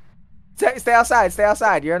 Stay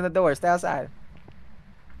outside. You're in the door. Stay outside.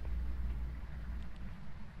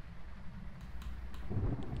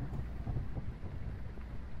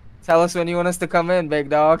 Tell us when you want us to come in, big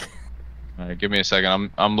dog. All right, give me a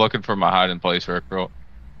second. I'm looking for my hiding place, Rick.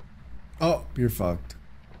 Oh, you're fucked.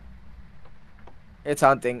 It's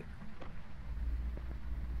hunting.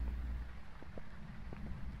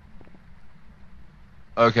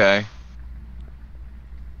 Okay.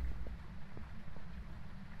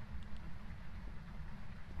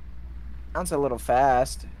 Sounds a little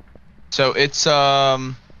fast. So it's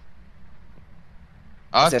I'll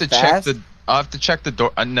have to check the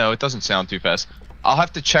door. No, it doesn't sound too fast. I'll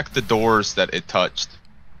have to check the doors that it touched.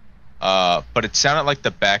 But it sounded like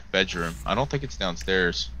the back bedroom. I don't think it's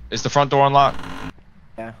downstairs. Is the front door unlocked?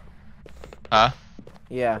 Yeah. Huh?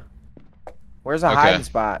 Yeah. Where's a hiding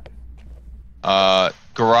spot?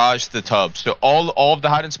 Garage, the tubs. So all of the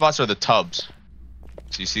hiding spots are the tubs.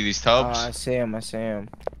 So you see these tubs? Oh, I see him.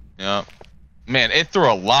 Yeah. Man, it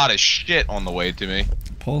threw a lot of shit on the way to me.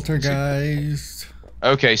 Poltergeist.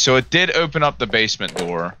 Okay, so it did open up the basement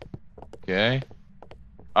door. Okay.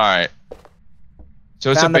 Alright.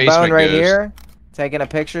 So it's Found a the basement bone right ghost. here. Taking a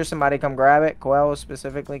picture. Somebody come grab it. Quell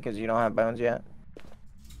specifically, because you don't have bones yet.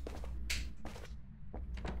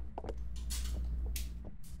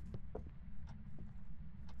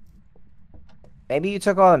 Maybe you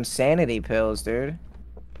took all them sanity pills, dude.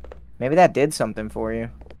 Maybe that did something for you.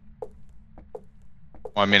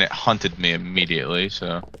 Well, I mean, it hunted me immediately,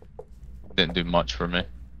 so it didn't do much for me.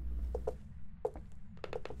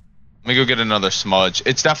 Let me go get another smudge.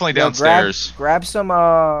 It's definitely downstairs. Grab some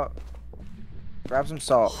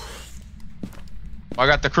salt. I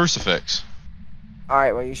got the crucifix.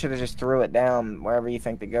 Alright, well you should have just threw it down wherever you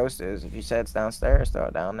think the ghost is. If you said it's downstairs, throw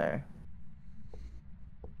it down there.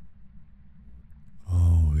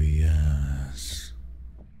 Oh, yes.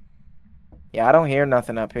 Yeah, I don't hear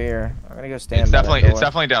nothing up here. I'm gonna go stand It's by definitely that door. it's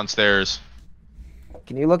definitely downstairs.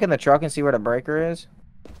 Can you look in the truck and see where the breaker is?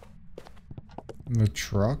 In the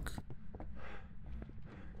truck?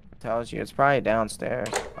 Tells you it's probably downstairs.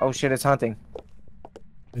 Oh shit, it's hunting.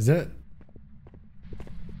 Is it?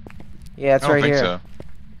 Yeah, it's I don't right think here. so.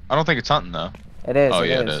 I don't think it's hunting though. It is. Oh it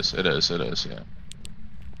yeah, is. it is. Yeah.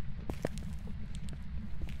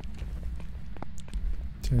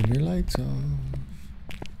 Turn your lights off.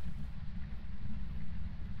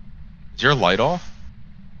 Is your light off?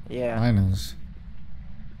 Yeah. Mine is.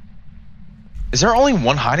 Is there only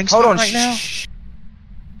one hiding spot Hold on. right now? Shh.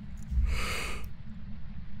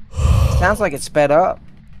 Sounds like it sped up.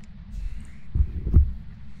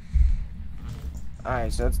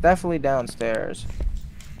 Alright, so it's definitely downstairs.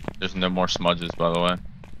 There's no more smudges, by the way.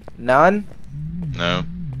 None? No.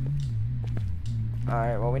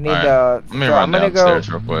 Alright, well we need Alright, let me so run I'm gonna go.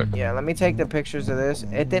 downstairs real quick. Yeah, let me take the pictures of this.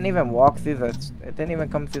 It didn't even walk through the. It didn't even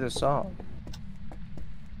come through the salt.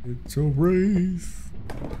 It's a race.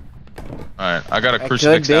 Alright, I got a It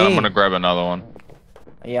crucifix could now. I'm be. gonna grab another one.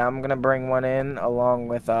 Yeah, I'm gonna bring one in along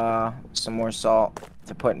with some more salt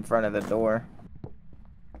to put in front of the door.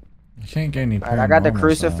 I can't get any. Alright, I got the paranormal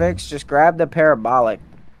crucifix. sounds. Just grab the parabolic.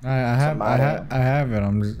 I have it.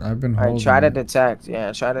 I've been holding. Alright, try to it. detect.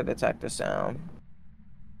 Yeah, try to detect the sound.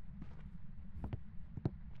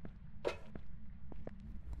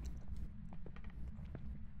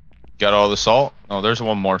 Got all the salt? Oh, there's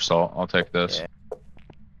one more salt. I'll take this. Yeah.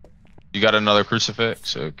 You got another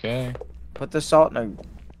crucifix? Okay. Put the salt in the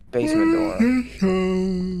basement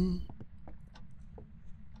door.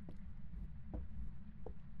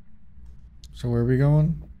 So where are we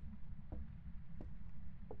going?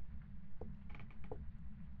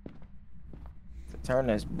 Turn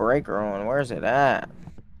this breaker on. Where's it at?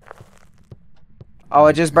 Oh,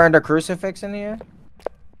 it just burned a crucifix in here?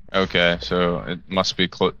 Okay, so it must be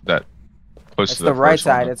close It's to the right first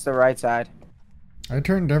one, side. then. It's the right side. I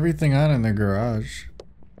turned everything on in the garage.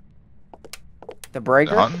 The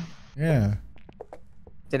breaker? The hunting? Yeah.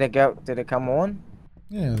 Did it go? Did it come on?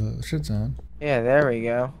 Yeah, the shit's on. Yeah, there we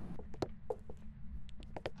go.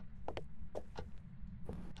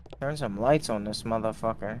 Turn some lights on this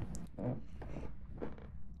motherfucker.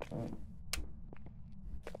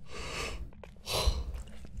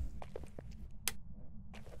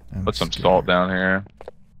 Put some salt down here.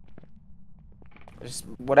 Just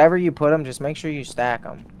whatever you put them, just make sure you stack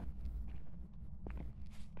them.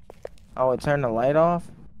 Oh, it turned the light off?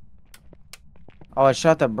 Oh, it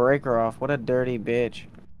shut the breaker off. What a dirty bitch.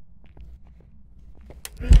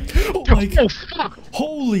 Oh my god.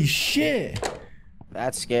 Holy shit.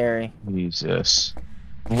 That's scary. Jesus.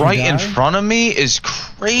 Right in die? front of me is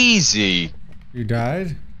crazy. You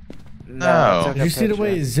died? No. I took Did a you see the way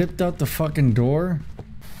picture. it zipped out the fucking door?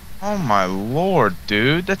 Oh my lord,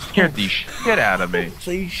 dude. That scared the shit out of me.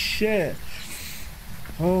 Holy shit.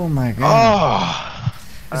 Oh my god.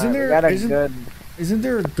 Oh. Isn't we there got a isn't, good... isn't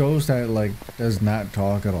there a ghost that like does not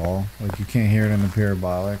talk at all? Like you can't hear it in the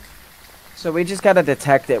parabolic? So we just gotta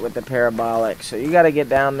detect it with the parabolic. So you gotta get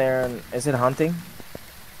down there and... Is it hunting?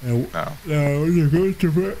 No. No. No, it's a ghost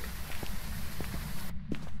of it.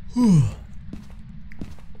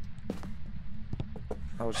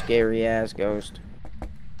 Oh, scary ass ghost.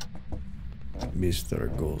 Mr.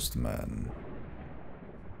 Ghostman.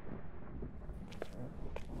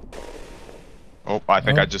 Oh, I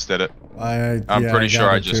think Oh. I just did it. I'm I'm pretty sure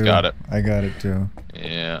I just got it. I got it too.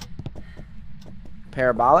 Yeah.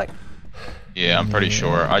 Parabolic? Yeah, I'm pretty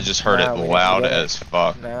sure. I just heard Nah, it we loud get it. as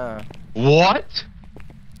fuck. No. What?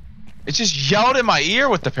 It just yelled in my ear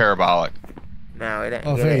with the parabolic. No, it didn't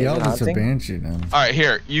Oh, if get it. it Is yelled, it it's a hunting? banshee then. Alright,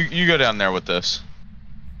 here. You go down there with this.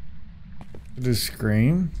 Just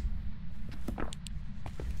scream?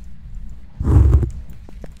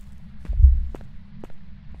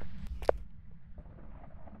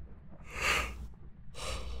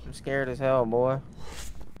 I'm scared as hell, boy.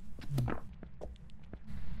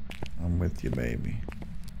 I'm with you, baby.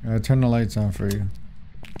 Turn the lights on for you.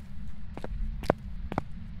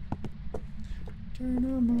 Turn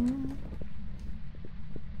them on.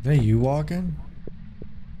 Is that you walking?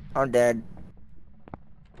 I'm dead.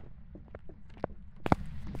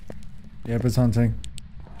 Yep, it's hunting.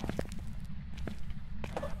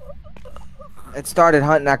 It started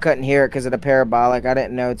hunting. I couldn't hear it because of the parabolic. I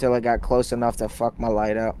didn't know until it got close enough to fuck my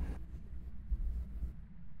light up.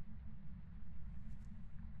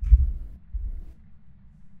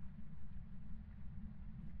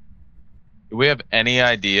 Do we have any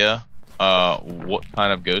idea what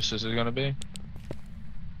kind of ghost this is gonna be?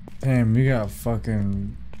 Damn, you got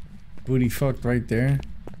fucking booty fucked right there.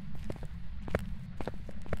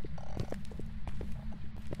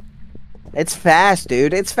 It's fast,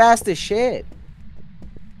 dude. It's fast as shit.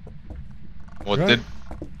 What Right. did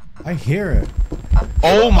I hear it.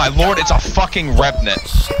 Oh my lord, it's a fucking revenant.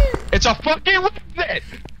 It's a fucking revenant!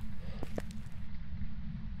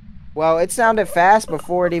 Well, it sounded fast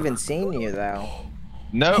before it even seen you, though.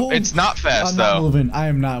 No, Holy- it's not fast I'm though. not moving. I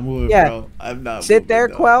am not moving, Yeah. bro. I'm not Sit moving, there,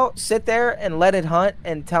 dog. Quell. Sit there and let it hunt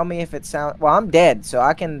and tell me if it sounds. Well, I'm dead, so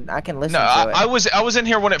I can listen No, to it. I was in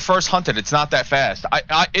here when it first hunted. It's not that fast.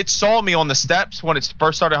 It saw me on the steps when it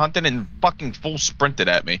first started hunting and fucking full sprinted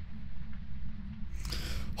at me.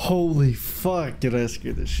 Holy fuck, did I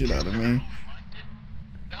scare the shit out of me?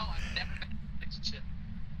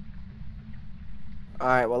 All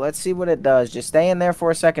right, well, let's see what it does. Just stay in there for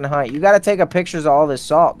a second, hunt. You got to take a pictures of all this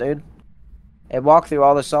salt, dude. It walked through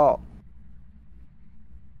all the salt.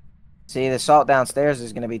 See, the salt downstairs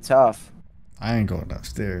is gonna be tough. I ain't going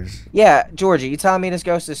upstairs. Yeah, Georgie, you telling me this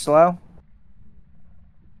ghost is slow?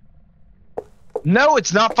 No,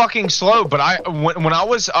 it's not fucking slow. But when I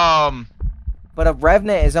was But a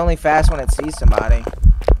revenant is only fast when it sees somebody.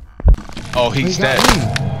 Oh, he's He got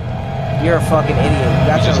dead. me. You're a fucking idiot. You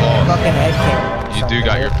got You your just lost. fucking head camera. or You do something,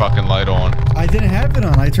 got dude. your fucking light on. I didn't have it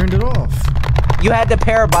on. I turned it off. You had the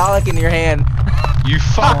parabolic in your hand. You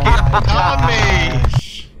fucking got me.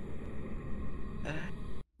 Gosh.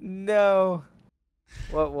 No.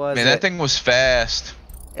 What was Man, it? that thing was fast.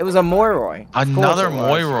 It was a Moroi. Of course Another it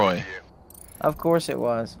was. Moiroy. Of course it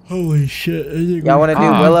was. Holy shit. Y'all want to do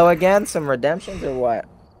Willow again? Some redemptions or what?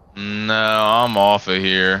 No, I'm off of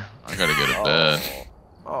here. I gotta go to bed.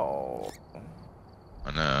 Oh.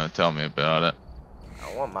 I know. Tell me about it.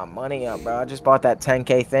 I want my money up, bro. I just bought that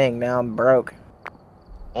 10K thing. Now I'm broke.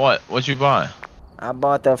 What? What'd you buy? I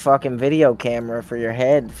bought the fucking video camera for your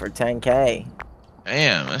head for 10K.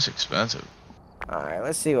 Damn, that's expensive. Alright,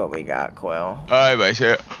 let's see what we got, Quill. Alright, bye,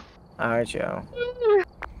 sir. Alright, yo.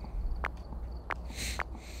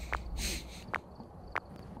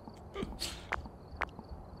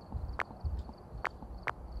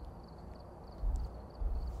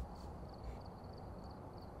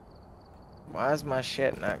 Why is my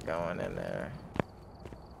shit not going in there?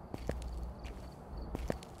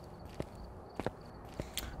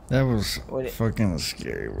 That was What it- fucking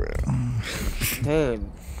scary, bro. Dude,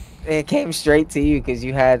 it came straight to you because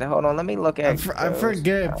you had. Hold on, let me look at. I those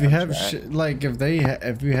forget if you have contracts. shit, like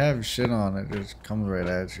if you have shit on it, just comes right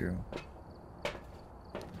at you.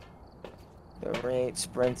 The rate,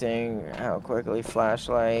 sprinting, how quickly,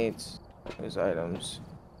 flashlights, those items.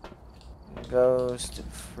 Ghost,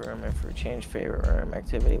 for change favorite room,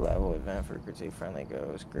 activity level, event frequency, friendly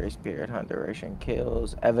ghost, grace period, hunt duration,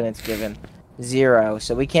 kills, evidence given, 0.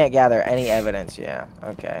 So we can't gather any evidence, yeah.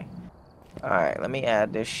 Okay. Alright, let me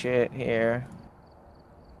add this shit here.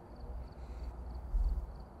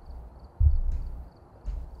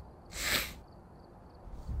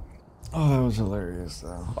 Oh, that was hilarious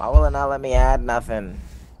though. Why will it not let me add nothing?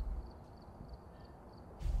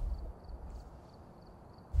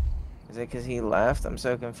 Is it because he left? I'm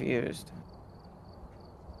so confused.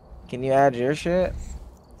 Can you add your shit?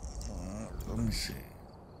 Let me see.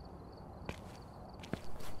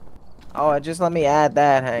 Oh, it just let me add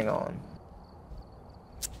that. Hang on.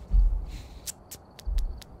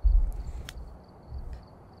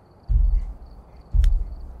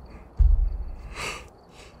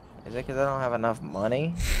 Is it because I don't have enough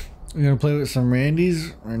money? You gonna play with some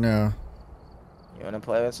Randys or no? You want to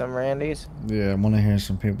play with some Randys? Yeah, I want to hear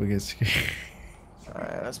some people get scared.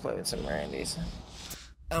 Alright, let's play with some Randys.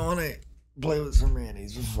 I want to play with some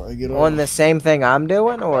Randys before I get On the same thing I'm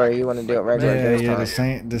doing, or you want to do it regular? Yeah, ghost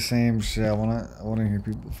yeah, hunt? the same shit. I wanna hear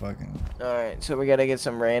people fucking. Alright, so we gotta get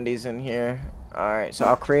some Randys in here. Alright, so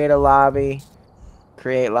I'll create a lobby.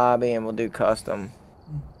 Create lobby, and we'll do custom.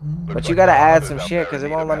 But you gotta add some shit, because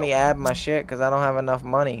it won't let me add my shit, because I don't have enough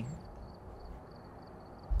money.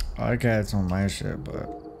 Oh, I got some of my shit, but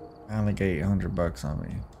I only got $800 on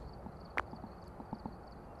me.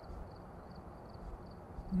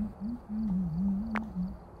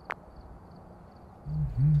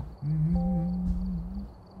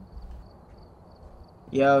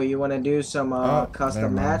 Yo, you wanna do some Oh, custom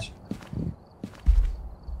never mind. match?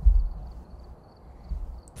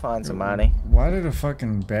 Find somebody. Why did the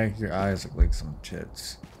fucking back of your eyes look like some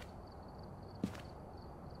tits?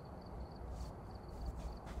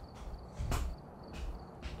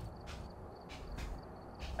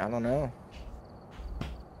 I don't know.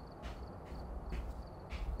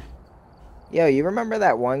 Yo, you remember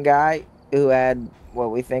that one guy who had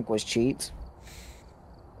what we think was cheats?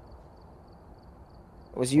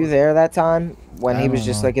 Was you there that time when I he was don't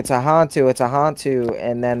just know. like, it's a Hantu,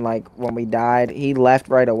 and then like when we died, he left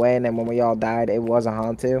right away, and then when we all died, it was a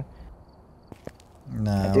Hantu.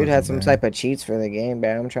 Nah, That dude had some type of cheats for the game,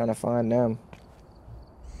 man. I'm trying to find them.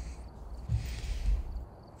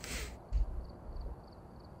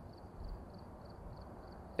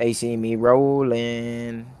 They see me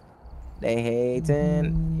rolling. They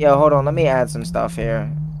hating. Yo, hold on. Let me add some stuff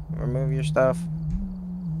here. Remove your stuff.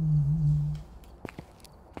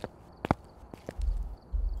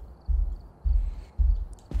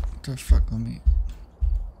 What the fuck on me?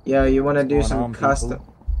 Yo, you want to do going some on, custom?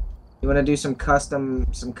 people? You want to do some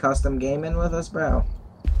custom gaming with us, bro?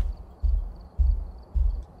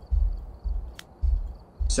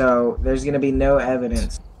 So there's gonna be no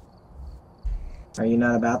evidence. Are you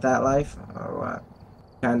not about that life, or what?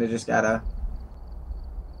 Kinda just gotta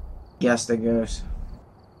guess the ghost.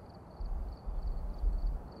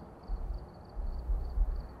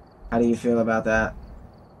 How do you feel about that?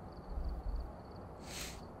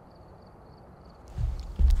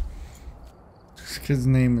 This kid's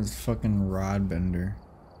name is fucking Rodbender.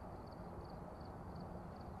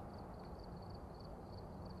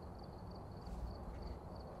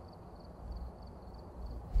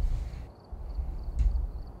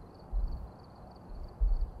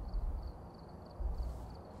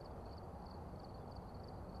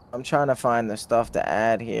 I'm trying to find the stuff to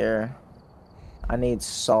add here. I need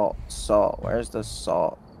salt. Salt. Where's the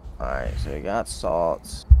salt? Alright, so we got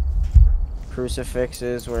salts.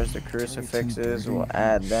 Crucifixes. Where's the crucifixes? We'll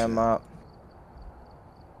add them up.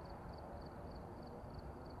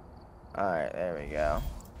 Alright, there we go.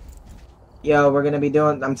 Yo, we're gonna be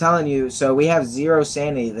doing, I'm telling you, so we have 0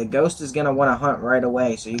 sanity. The ghost is gonna want to hunt right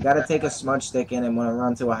away, so you gotta take a smudge stick in and want to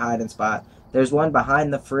run to a hiding spot. There's one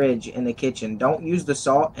behind the fridge in the kitchen. Don't use the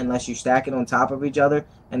salt unless you stack it on top of each other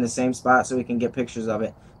in the same spot so we can get pictures of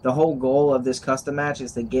it. The whole goal of this custom match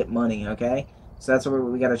is to get money, okay? So that's what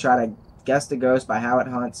we gotta try to guess the ghost by how it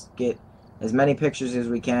hunts, get as many pictures as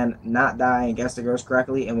we can, not die, and guess the ghost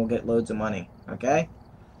correctly, and we'll get loads of money, okay?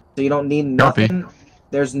 So you don't need nothing.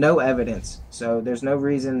 There's no evidence, so there's no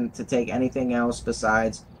reason to take anything else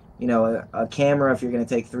besides, you know, a camera if you're going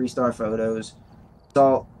to take 3-star photos,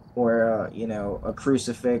 salt, or, you know, a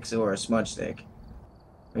crucifix or a smudge stick.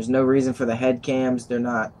 There's no reason for the head cams.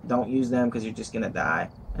 Don't use them because you're just going to die.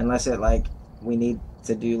 Unless it, like, we need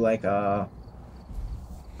to do, like,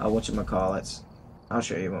 whatchamacallits. I'll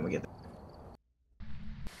show you when we get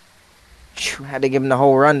there. Had to give him the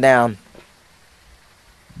whole rundown.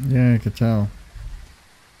 Yeah, I could tell.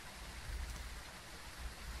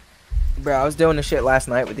 Bro, I was doing this shit last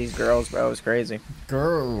night with these girls, bro. It was crazy.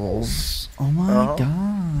 Girls. Oh my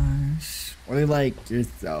gosh. What are like? You're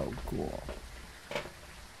so cool.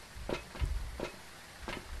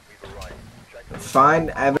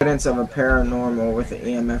 Find evidence of a paranormal with the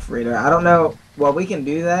EMF reader. I don't know. Well, we can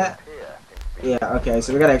do that. Yeah, okay.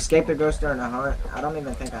 So we gotta escape the ghost during the hunt. I don't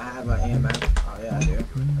even think I have an EMF. Oh, yeah, I do.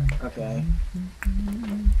 Okay.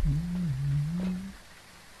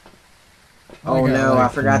 Oh no, I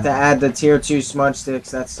forgot to add the tier 2 smudge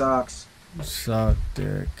sticks. That sucks. Suck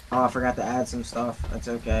dick. Oh, I forgot to add some stuff. That's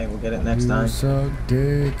okay. We'll get it next time. Suck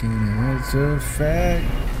dick and it's a fact.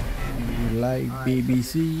 You like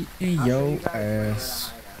BBC in your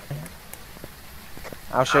ass.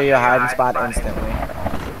 I'll show you a hiding spot instantly.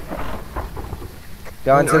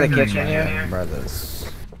 Go into the kitchen here. Brothers.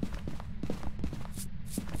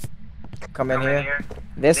 Come in here.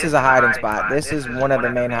 This is a hiding spot. This is one of the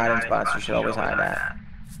main hiding spots you should always hide at.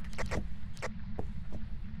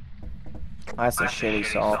 That's a shitty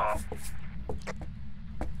salt.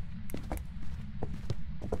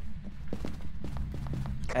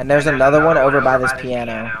 And there's another one over by this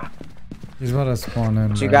piano. He's about to spawn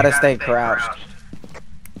in. So you gotta stay crouched.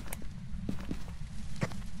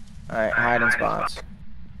 Alright, hiding spots.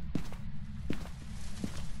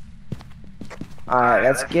 Alright,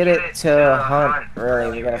 let's get it to hunt.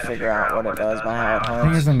 Really, we gotta figure out what it does by how it I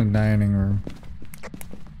think it's hunts. in the dining room.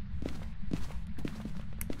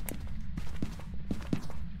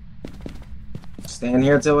 Stand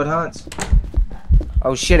here till it hunts.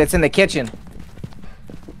 Oh shit, it's in the kitchen.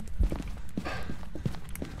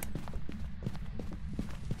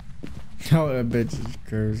 Oh, that bitch is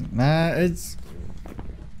cursing. Nah, it's...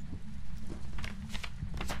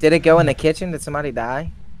 Did it go in the kitchen? Did somebody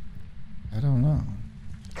die? I don't know.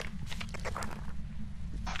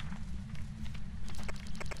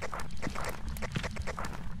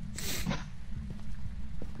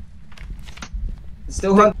 It's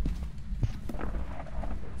still hunt.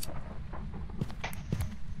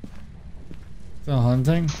 Still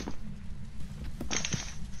hunting?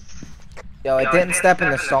 Yo, it didn't step in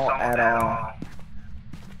the salt at all.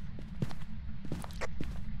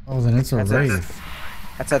 Oh, then it's a wraith.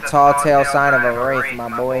 That's a tall tale sign of a wraith, my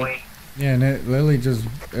boy. Yeah, and it literally just...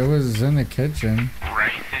 It was in the kitchen.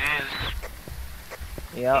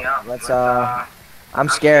 Yep, let's I'm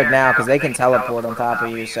scared now because they can teleport on top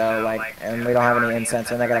of you, so like, and we don't have any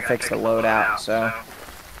incense, and they gotta fix the loadout, so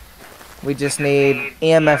we just need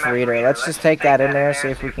EMF reader. Let's just take that in there, see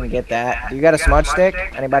if we can get that. You got a smudge stick?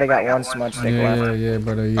 Anybody got one smudge stick left? Yeah,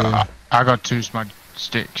 but yeah. I got 2 smudge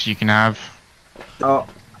sticks you can have. Oh,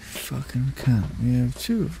 Fucking cunt. We have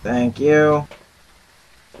 2. thank you.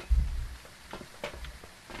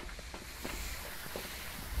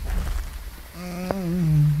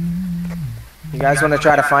 You guys want to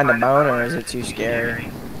try to find a bone, or is it too scary?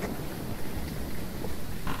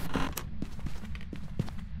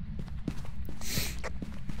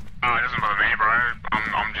 Oh, it doesn't bother me, bro.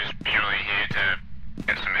 I'm just purely here to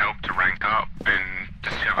get some help to rank up and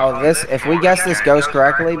discover. Oh, this, if we guess this ghost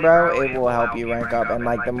correctly, bro, it will help you rank up. And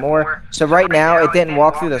like the more, so right now it didn't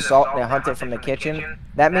walk through the salt and it hunted from the kitchen.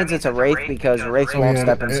 That means it's a wraith because wraiths won't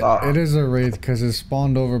step in salt. It is a wraith because it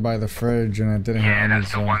spawned over by the fridge and it didn't hit Yeah, any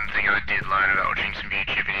that's the zone. one thing I did learn about watching some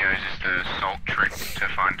YouTube videos is the salt trick to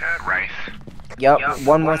find a wraith. Yep.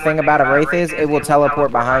 One more thing about a wraith is it will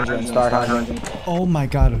teleport behind you and start hunting. Oh my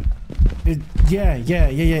god. Yeah.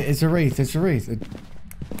 It's a wraith. It's a wraith.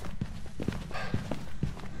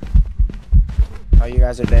 Oh, you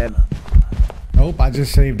guys are dead. Nope, I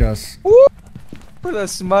just saved us. Woo! The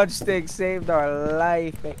smudge stick saved our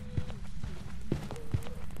life.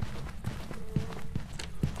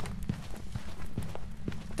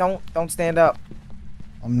 Don't stand up.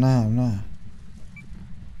 I'm not.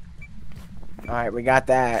 Alright, we got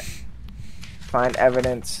that. Find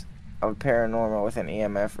evidence of paranormal with an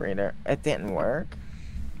EMF reader. It didn't work.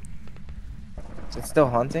 Is it still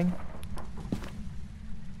hunting?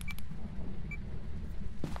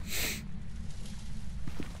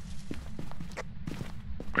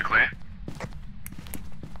 We're clear?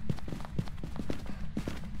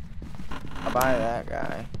 I'll buy that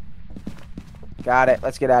guy. Got it.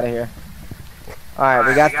 Let's get out of here. Alright,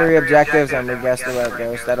 we got 3 objectives and we guessed the right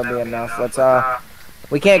ghost. That'll be enough. Let's,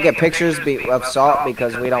 we can't get pictures of salt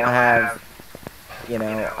because we don't have, you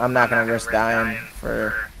know, I'm not gonna risk dying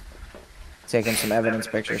for taking some evidence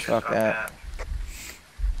pictures. Fuck that.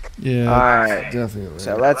 Yeah. Alright. Definitely.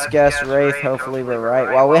 So let's guess wraith. Hopefully we're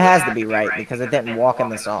right. Well, it has to be right because it didn't walk in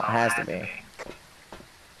the salt. It has to be.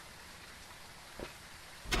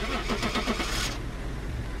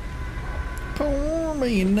 Pour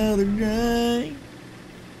me another drink.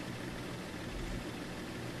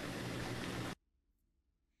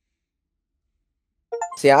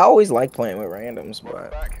 See, I always like playing with randoms,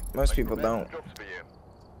 but most people don't.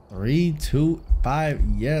 3, 2, 5.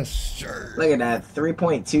 Yes, sir. Look at that.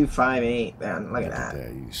 3.258, man. Look at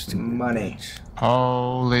that. You stupid Money. bitch.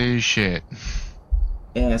 Holy shit.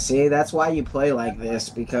 Yeah, see, that's why you play like this,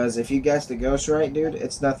 because if you guess the ghost right, dude,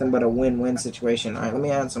 it's nothing but a win-win situation. Alright, let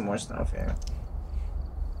me add some more stuff here.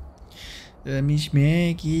 Let me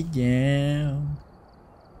smack it down.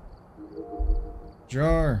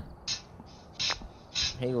 Jar.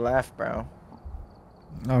 He left, bro.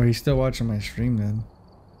 Oh, he's still watching my stream then.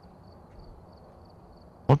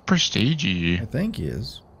 What prestige are you? I think he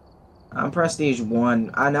is. I'm Prestige 1.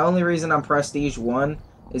 The only reason I'm Prestige 1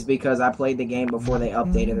 is because I played the game before they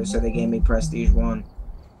updated it, so they gave me Prestige 1.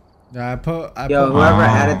 Yeah, Yo, whoever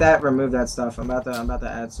added that, remove that stuff. I'm about to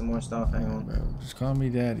add some more stuff. Hang on. Bro, just call me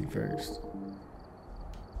daddy first.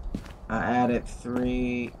 I added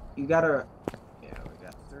 3. You gotta. Yeah, we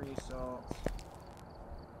got 3 salts.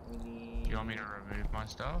 We need. Do you want me to remove my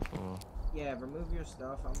stuff or? Yeah, remove your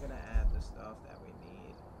stuff. I'm gonna add the stuff that we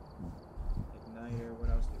need. Igniter. What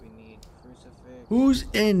else do we need? Crucifix. Who's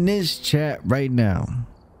in this chat right now?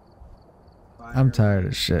 I'm tired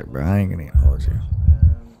of shit, bro. I ain't gonna hold you.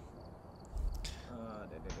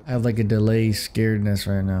 I have like a delay scaredness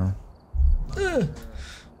right now.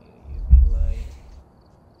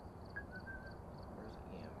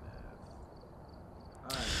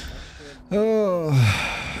 Oh,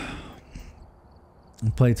 I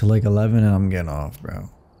played till like 11 and I'm getting off, bro.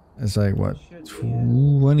 It's like what,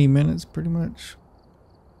 20 minutes pretty much.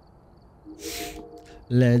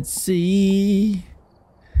 Let's see.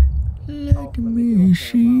 Let me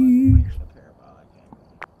see.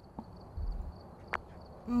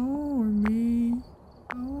 For me.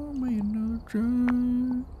 Oh, me no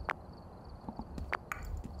drug.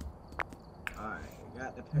 Alright, we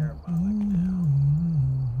got the parabolic now.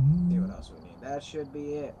 See what else we need. That should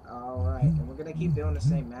be it. Alright, and we're gonna keep doing the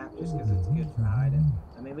same map just because it's good for hiding.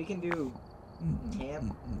 I mean, we can do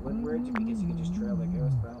camp Woodbridge because you can just trail the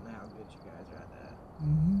ghost, but I don't know how good you guys are at that.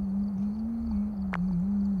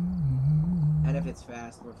 And if it's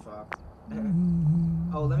fast, we're fucked.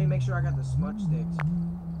 Oh, let me make sure I got the smudge sticks.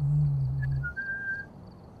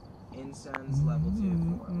 Incense level 2. Yep.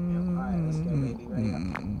 Alright, let's go, baby. Ready up.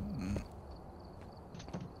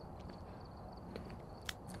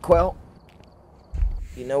 Quell,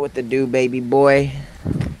 you know what to do, baby boy.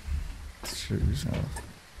 Shoot yourself.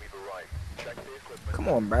 Come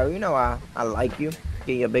on, bro. You know I like you.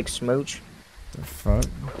 Give you a big smooch. The fuck?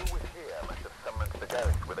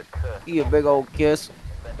 Give you a big old kiss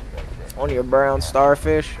on your brown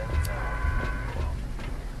starfish.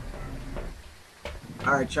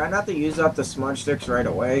 Alright, try not to use up the smudge sticks right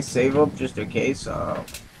away. Save them just in case. Yeah,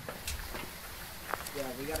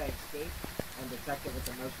 we gotta escape and detect it with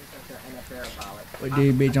the motion sensor and a parabolic. Put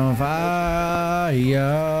this bitch on fire.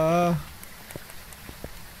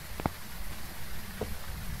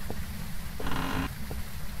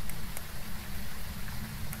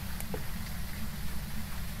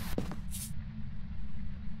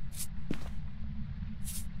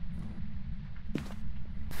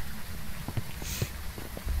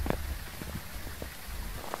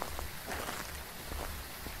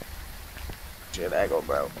 Shit, I go,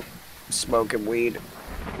 bro. Smoking weed.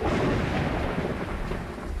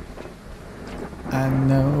 I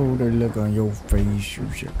know the look on your face. You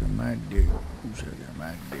sucking my dick. You sucking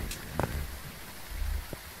my dick.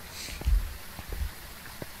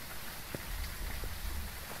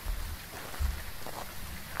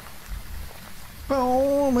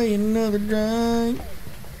 Pour me another drink.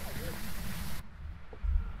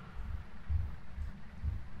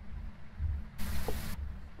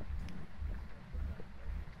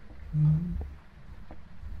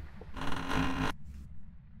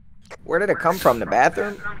 Where did it come from? The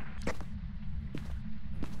bathroom?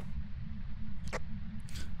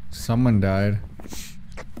 Someone died.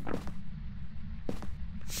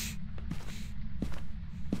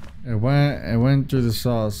 It went through the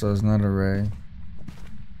sauce, so it's not a ray.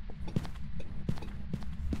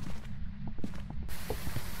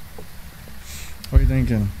 What are you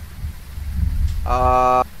thinking?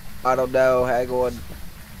 I don't know. Hang on.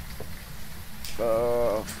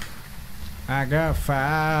 I got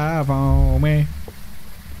 5 on me.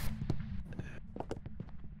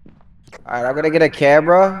 Alright, I'm gonna get a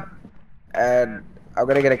camera. And I'm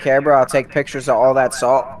gonna get a camera. I'll take pictures of all that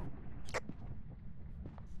salt.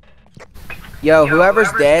 Yo,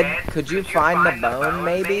 whoever's dead, could you find the bone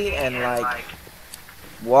maybe and like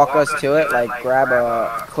walk us to it? Like grab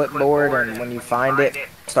a clipboard and when you find it,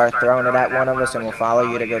 start throwing it at one of us and we'll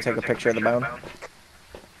follow you to go take a picture of the bone.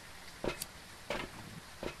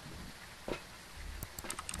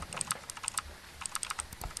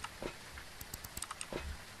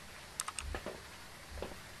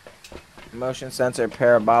 Motion sensor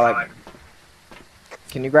parabolic.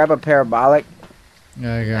 Can you grab a parabolic?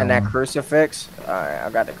 Yeah, I got And that one. crucifix? Alright, I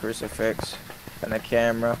got the crucifix. And the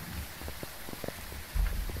camera.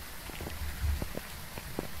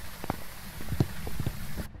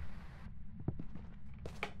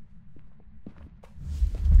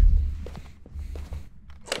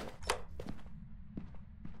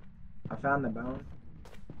 I found the bone.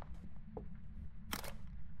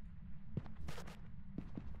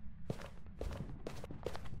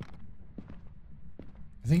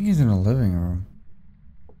 I think he's in a living room.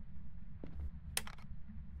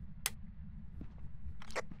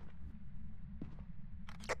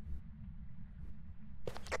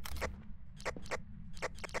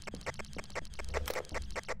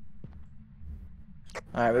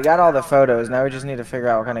 Alright, we got all the photos. Now we just need to figure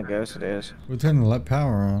out what kind of ghost it is. We turned the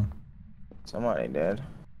power on. Somebody did.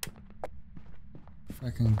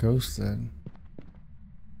 Fucking ghosted.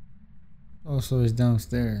 Oh, so he's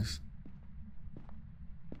downstairs.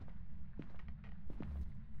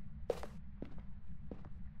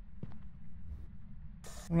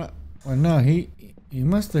 Well, no, he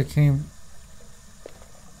must have came.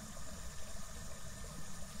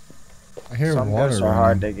 I hear Some water ghosts are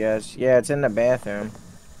hard running. to guess. Yeah, it's in the bathroom.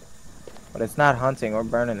 But it's not hunting or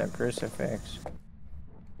burning the crucifix.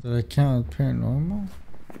 Did I count as paranormal?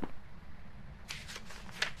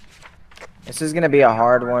 This is gonna be a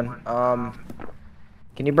hard one.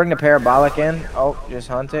 Can you bring the parabolic in? Oh, just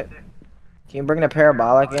hunt it. Can you bring the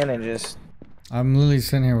parabolic in and just... I'm literally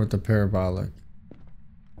sitting here with the parabolic.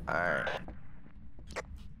 Alright.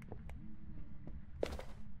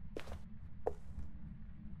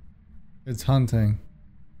 It's hunting.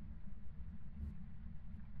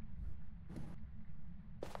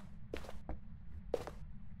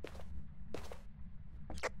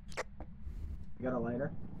 You got a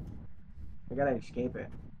lighter? We gotta escape it.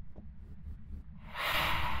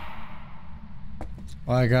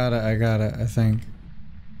 Oh, I got it, I think.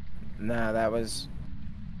 Nah, that was...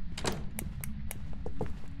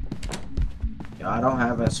 Yo, I don't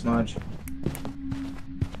have a smudge.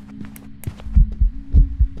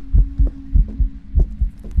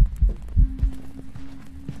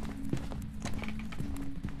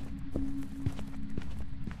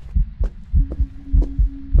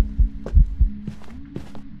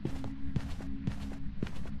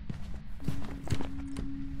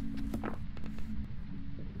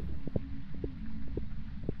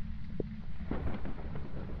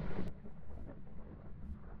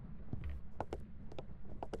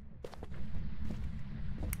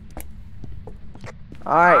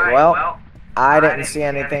 Alright, well, I didn't see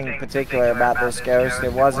anything particular about this ghost.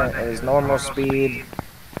 It wasn't, it was normal speed.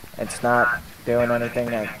 It's not doing anything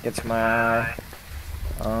that gets my eye.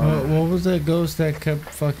 What was that ghost that kept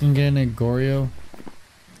fucking getting at Goryo?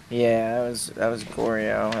 Yeah, that was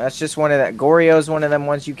Goryo. That's just one of that. Goryo's one of them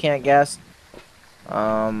ones you can't guess.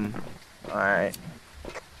 Alright.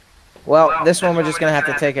 Well, this one we're just gonna have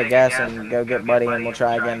to take a guess and go get Buddy, and we'll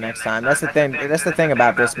try again next time. That's the thing. That's the thing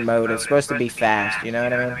about this mode. It's supposed to be fast. You know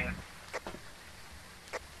what I mean?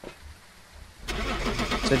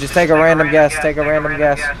 So just take a random guess. Take a random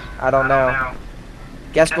guess. I don't know.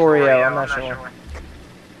 Guess Goreo. I'm not sure.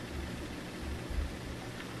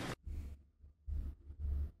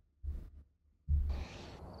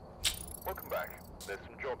 Welcome back. There's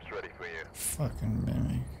some jobs ready for you. Fucking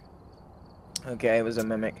mimic. Okay, it was a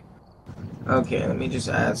mimic. Okay, let me just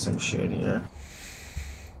add some shit here.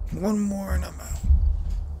 One more and I'm out.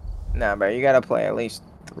 Nah, bro, you gotta play at least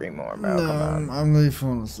 3 more, bro. No, Come on. I'm really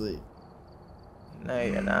falling asleep. No,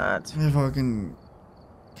 you're not. My fucking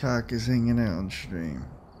cock is hanging out on stream.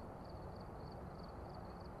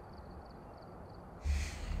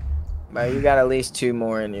 Bro, you got at least 2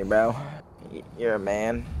 more in you, bro. You're a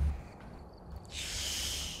man.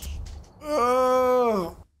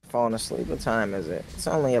 Oh, Falling asleep. What time is it? It's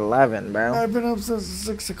only 11, bro. I've been up since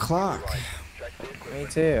 6 o'clock. Me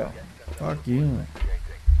too. Fuck you.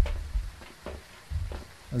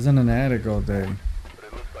 I was in an attic all day.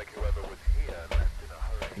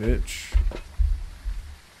 Bitch.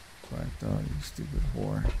 Black dog, you stupid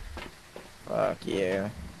whore. Fuck you.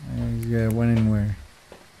 Yeah, went anywhere.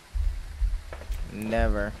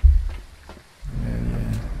 Never.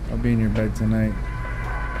 Yeah. I'll be in your bed tonight.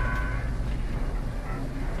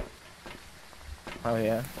 Oh,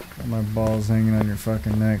 yeah. Got my balls hanging on your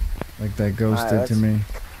fucking neck like that ghost Alright, did to me.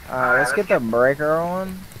 Let's get the breaker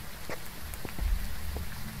on.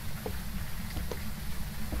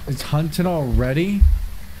 It's hunted already?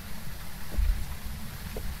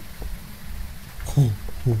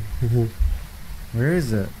 Where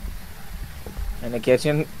is it? In the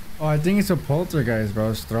kitchen. Oh, I think it's a poltergeist,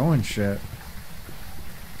 bro. It's throwing shit.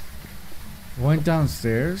 Went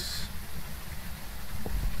downstairs.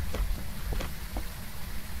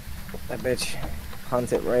 That bitch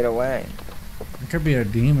hunted right away. It could be a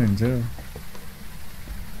demon, too.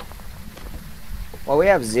 Well, we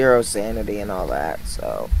have 0 sanity and all that,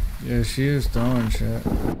 so. Yeah, she is throwing shit.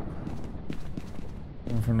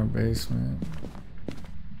 Come from the basement.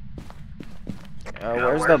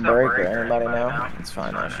 Where's the breaker? Anybody know? Let's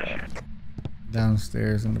find that shit.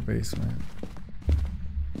 Downstairs in the basement.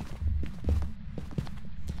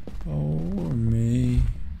 Oh, me.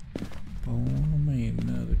 Oh, me,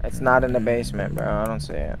 another. It's not in the basement, bro. I don't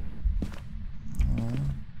see it.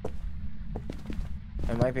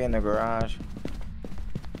 It might be in the garage.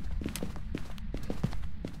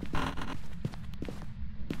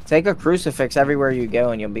 Take a crucifix everywhere you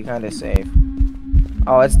go and you'll be kind of safe.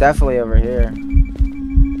 Oh, it's definitely over here.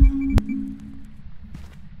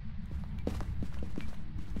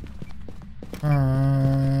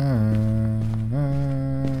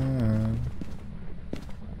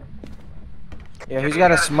 Yeah, who's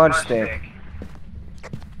got a smudge stick?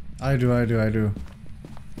 I do.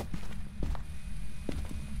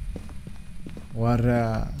 What,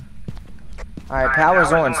 Alright,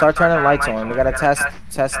 power's on. Start turning lights on. We gotta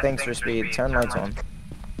test things for speed. Turn lights on.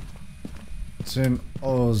 Turn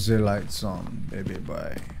all the lights on, baby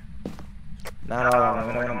boy. Not all of them.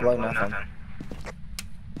 We don't wanna blow nothing.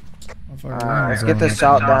 Alright, Let's get the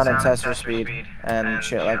salt down and test for speed and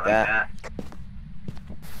shit like that.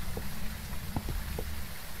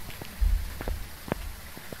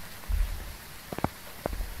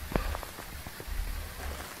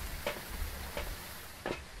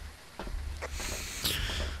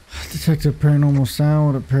 Detected paranormal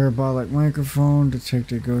sound with a parabolic microphone.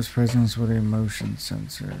 Detected ghost presence with a motion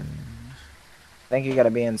sensor. I think you gotta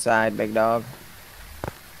be inside, big dog.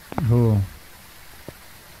 Who?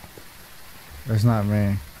 That's not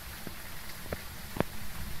me.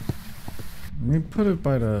 Let me put it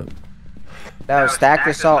by the... No, stack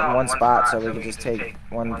the salt in one spot so we can just take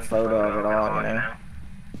one photo of it all, you know?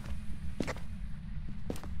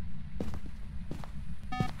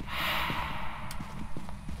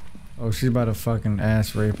 Oh, she's about to fucking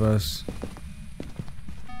ass rape us.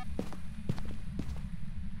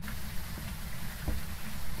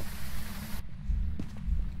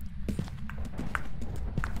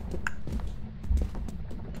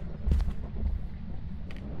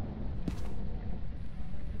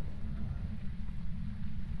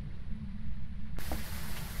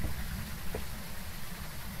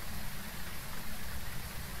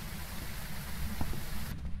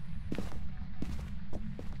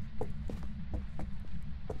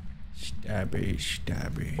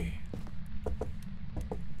 Stabby.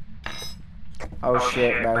 Oh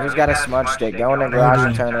shit, bro. Who's got a smudge stick? Go in the garage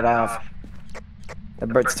and turn it off.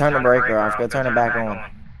 Turn the breaker off. Go turn it back on.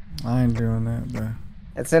 I ain't doing that, bro.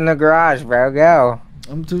 It's in the garage, bro. Go.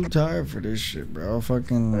 I'm too tired for this shit, bro.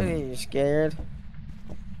 Fucking... What are you, scared?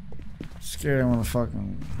 Scared I wanna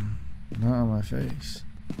fucking... nut on my face.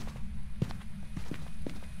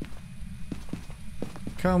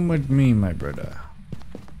 Come with me, my brother.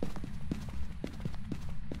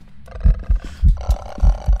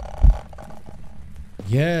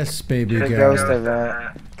 Yes, baby The girl. ghost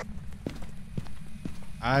event.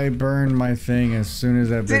 I burned my thing as soon as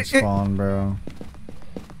that bitch spawned, bro.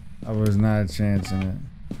 I was not chancing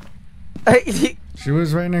it. She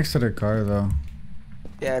was right next to the car, though.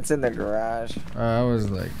 Yeah, it's in the garage. I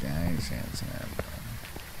was like, I ain't chancing that, bro.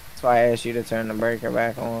 That's why I asked you to turn the breaker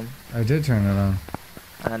back on. I did turn it on.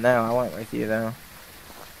 I know, I went with you though.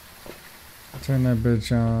 Turn that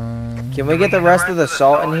bitch on. Can we get the rest of the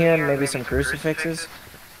salt in here and maybe some crucifixes?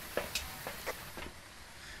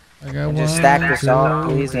 I got And just stack the salt,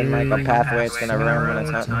 please, and like a pathway it's gonna run when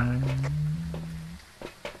it's hunting.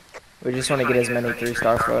 We just want to get as many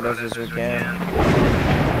 3-star photos as we can.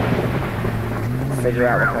 Figure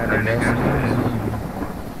out what kind of ghost it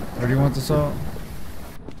is. Where do you want the salt?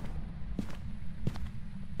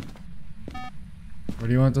 Where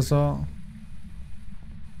do you want the salt?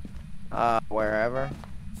 Wherever.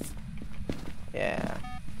 Yeah.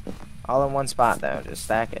 All in one spot though. Just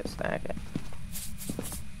stack it, stack it.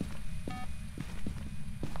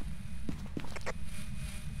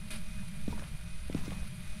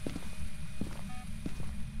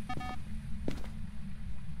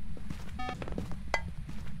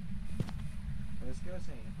 This ghost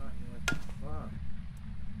ain't hunting, what the fuck?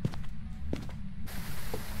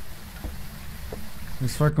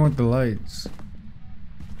 He's fucking with the lights.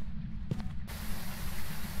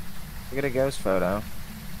 Look at a ghost photo.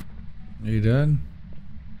 Are you dead?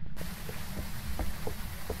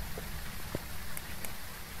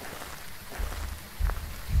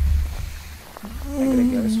 Look at a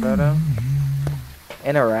ghost photo.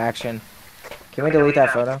 Interaction. Can we delete that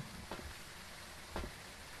photo?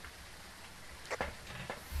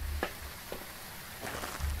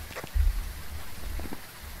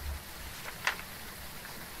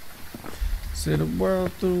 See the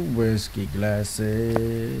world through whiskey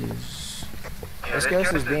glasses. This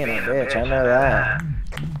ghost is being a bitch, I know that.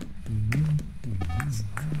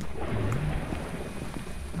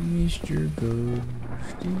 Mr.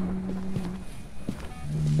 Ghosty.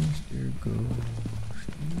 Mr. Ghosty.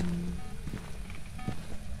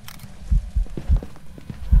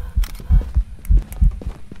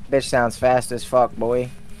 Bitch sounds fast as fuck, boy.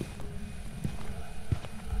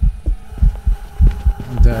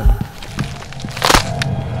 I'm dead.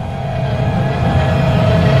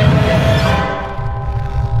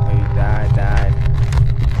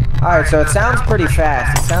 Alright, so it sounds pretty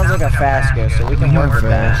fast. It sounds like a fast ghost, so we can work with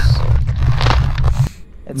that.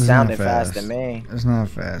 It sounded fast to me. It's not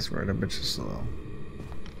fast, bro. That bitch is slow.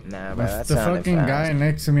 Nah, bro, that The sounded fucking fast. guy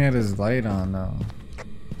next to me had his light on, though.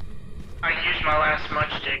 I used my last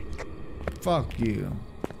smudge stick. Fuck you.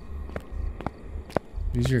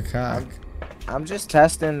 Use your cock. I'm just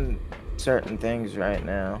testing certain things right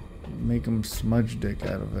now. Make him smudge dick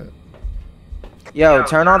out of it. Yo,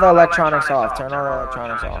 turn all the electronics off. Turn all the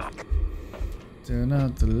electronics off. Turn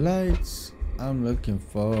out the lights. I'm looking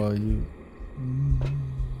for you.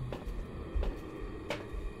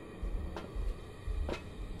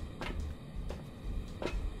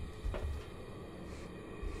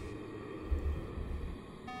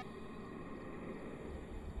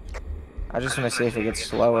 I just want to see if it gets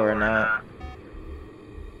slower or not.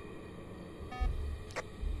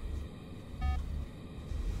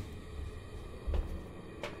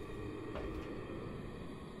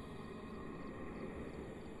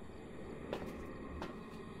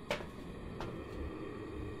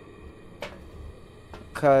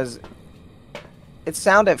 Because it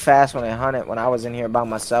sounded fast when I hunted when I was in here by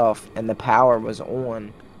myself and the power was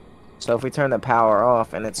on. So if we turn the power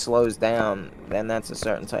off and it slows down, then that's a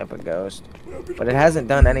certain type of ghost. But it hasn't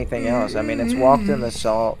done anything else. I mean, it's walked in the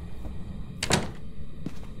salt.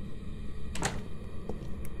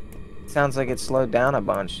 Sounds like it slowed down a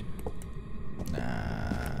bunch.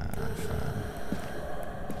 Nah.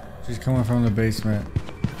 She's coming from the basement.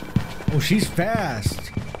 Oh, she's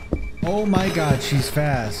fast. Oh my god, she's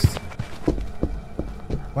fast.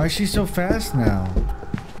 Why is she so fast now?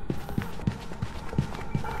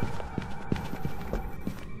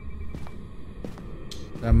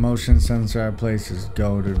 That motion sensor I placed is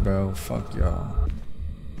goated, bro. Fuck y'all.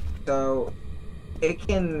 So it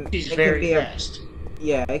can She's it can very be fast.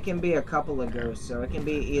 yeah, it can be a couple of ghosts. So it can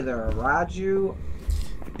be either a Raju.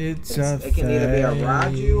 It can It can either be a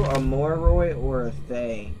Raju, a Moroi, or a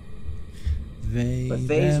Thay. But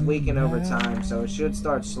Thay's weaken over time, so it should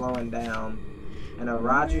start slowing down. And a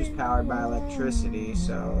Raju's powered by electricity,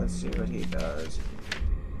 so let's see what he does.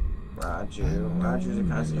 Rajus are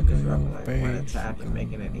constantly disrupting like one attack and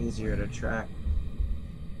making it easier to track.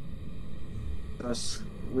 Plus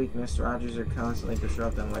weakness, Rajus are constantly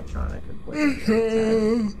disrupting electronic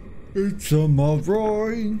equipment. It's a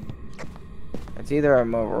Moroi. It's either a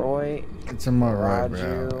Moroi, It's a Moroi, bro.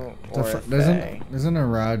 Raju, or a Fae. Doesn't a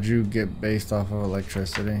Raju get based off of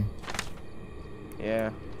electricity? Yeah.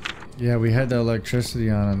 Yeah, we had the electricity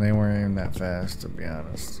on and they weren't even that fast, to be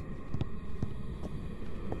honest.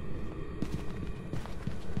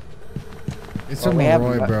 It's a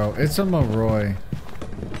Moroi, bro. It's a Moroi.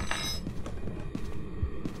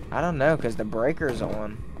 I don't know, cause the breaker's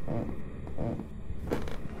on.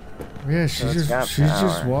 Yeah, she's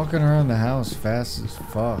just walking around the house fast as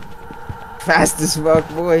fuck. Fast as fuck,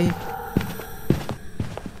 boy.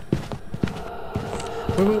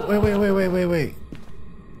 Wait.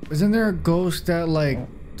 Isn't there a ghost that, like,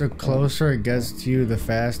 the closer it gets to you, the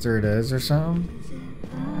faster it is or something?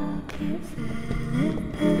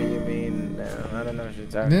 What do you mean? No, I don't know what you're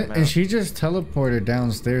talking about. And she just teleported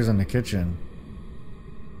downstairs in the kitchen.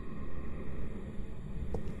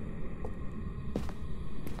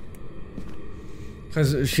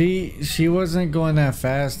 Cause she wasn't going that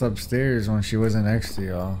fast upstairs when she wasn't next to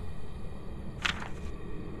y'all.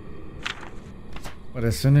 But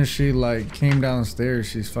as soon as she like came downstairs,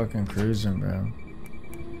 she's fucking cruising, bro.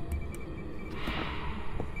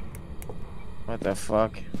 What the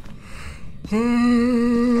fuck?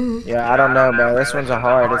 Yeah, I don't know, bro. This one's a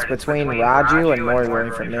hard. It's between Raju and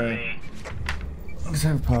Moroi for me. Let's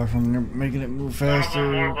have power from making it move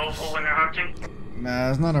faster.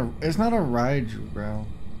 Nah, it's not a Raiju, bro.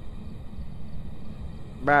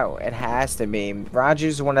 Bro, it has to be.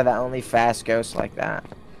 Raju's one of the only fast ghosts like that.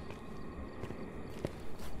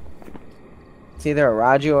 It's either a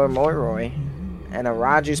Raju or Moroi. And a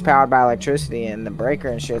Raju's powered by electricity and the breaker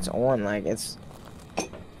and shit's on. Like, it's...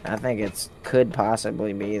 I think it's could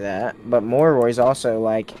possibly be that. But Moroi's also,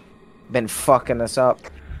 like, been fucking us up.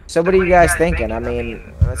 So what are you guys thinking? I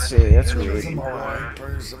mean, let's see. Let's read.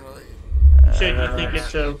 So you think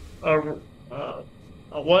it's a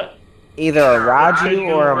what? Either a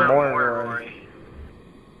Raju or a Moroi.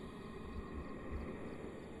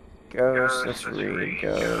 Ghost, let's read.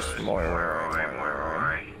 Ghost,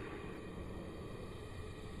 Moroi.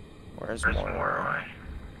 Where's Moroi?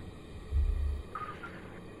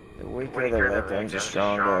 The weaker the victims, the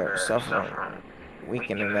stronger. Suffering,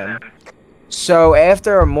 weakening them. So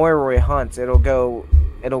after a Moroi hunts, it'll go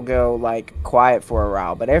like quiet for a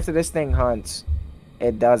while. But after this thing hunts,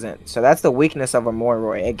 it doesn't. So that's the weakness of a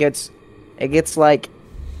Moroi. It gets like,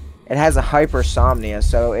 it has a hypersomnia,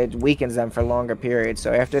 so it weakens them for longer periods.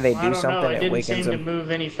 So after they do something, it weakens them. It didn't seem to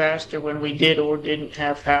move any faster when we did or didn't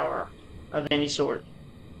have power of any sort.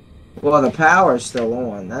 Well, the power's still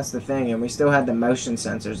on. That's the thing, and we still had the motion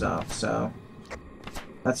sensors off. So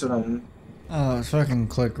that's what I'm. Oh, let's fucking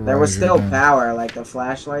click. There was still power, like the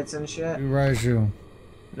flashlights and shit. Raiju.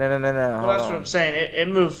 No. Well, that's what I'm saying. It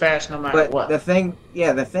moved fast no matter what. But the thing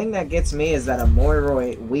that gets me is that a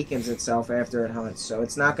Moroi weakens itself after it hunts, so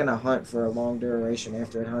it's not gonna hunt for a long duration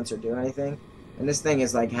after it hunts or do anything. And this thing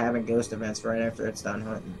is like having ghost events right after it's done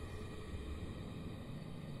hunting.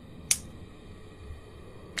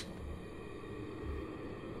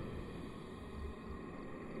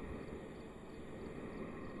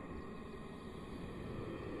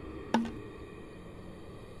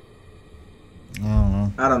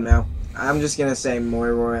 I don't know. I'm just gonna say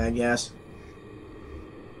Moroi, I guess.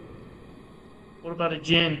 What about a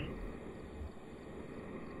Jinn?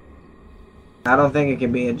 I don't think it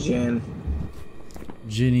can be a Jinn.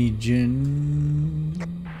 Jinn.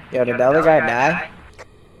 Yo, did the other guy die?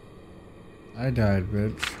 I died,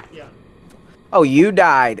 bitch. Yeah. Oh, you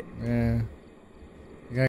died. Yeah.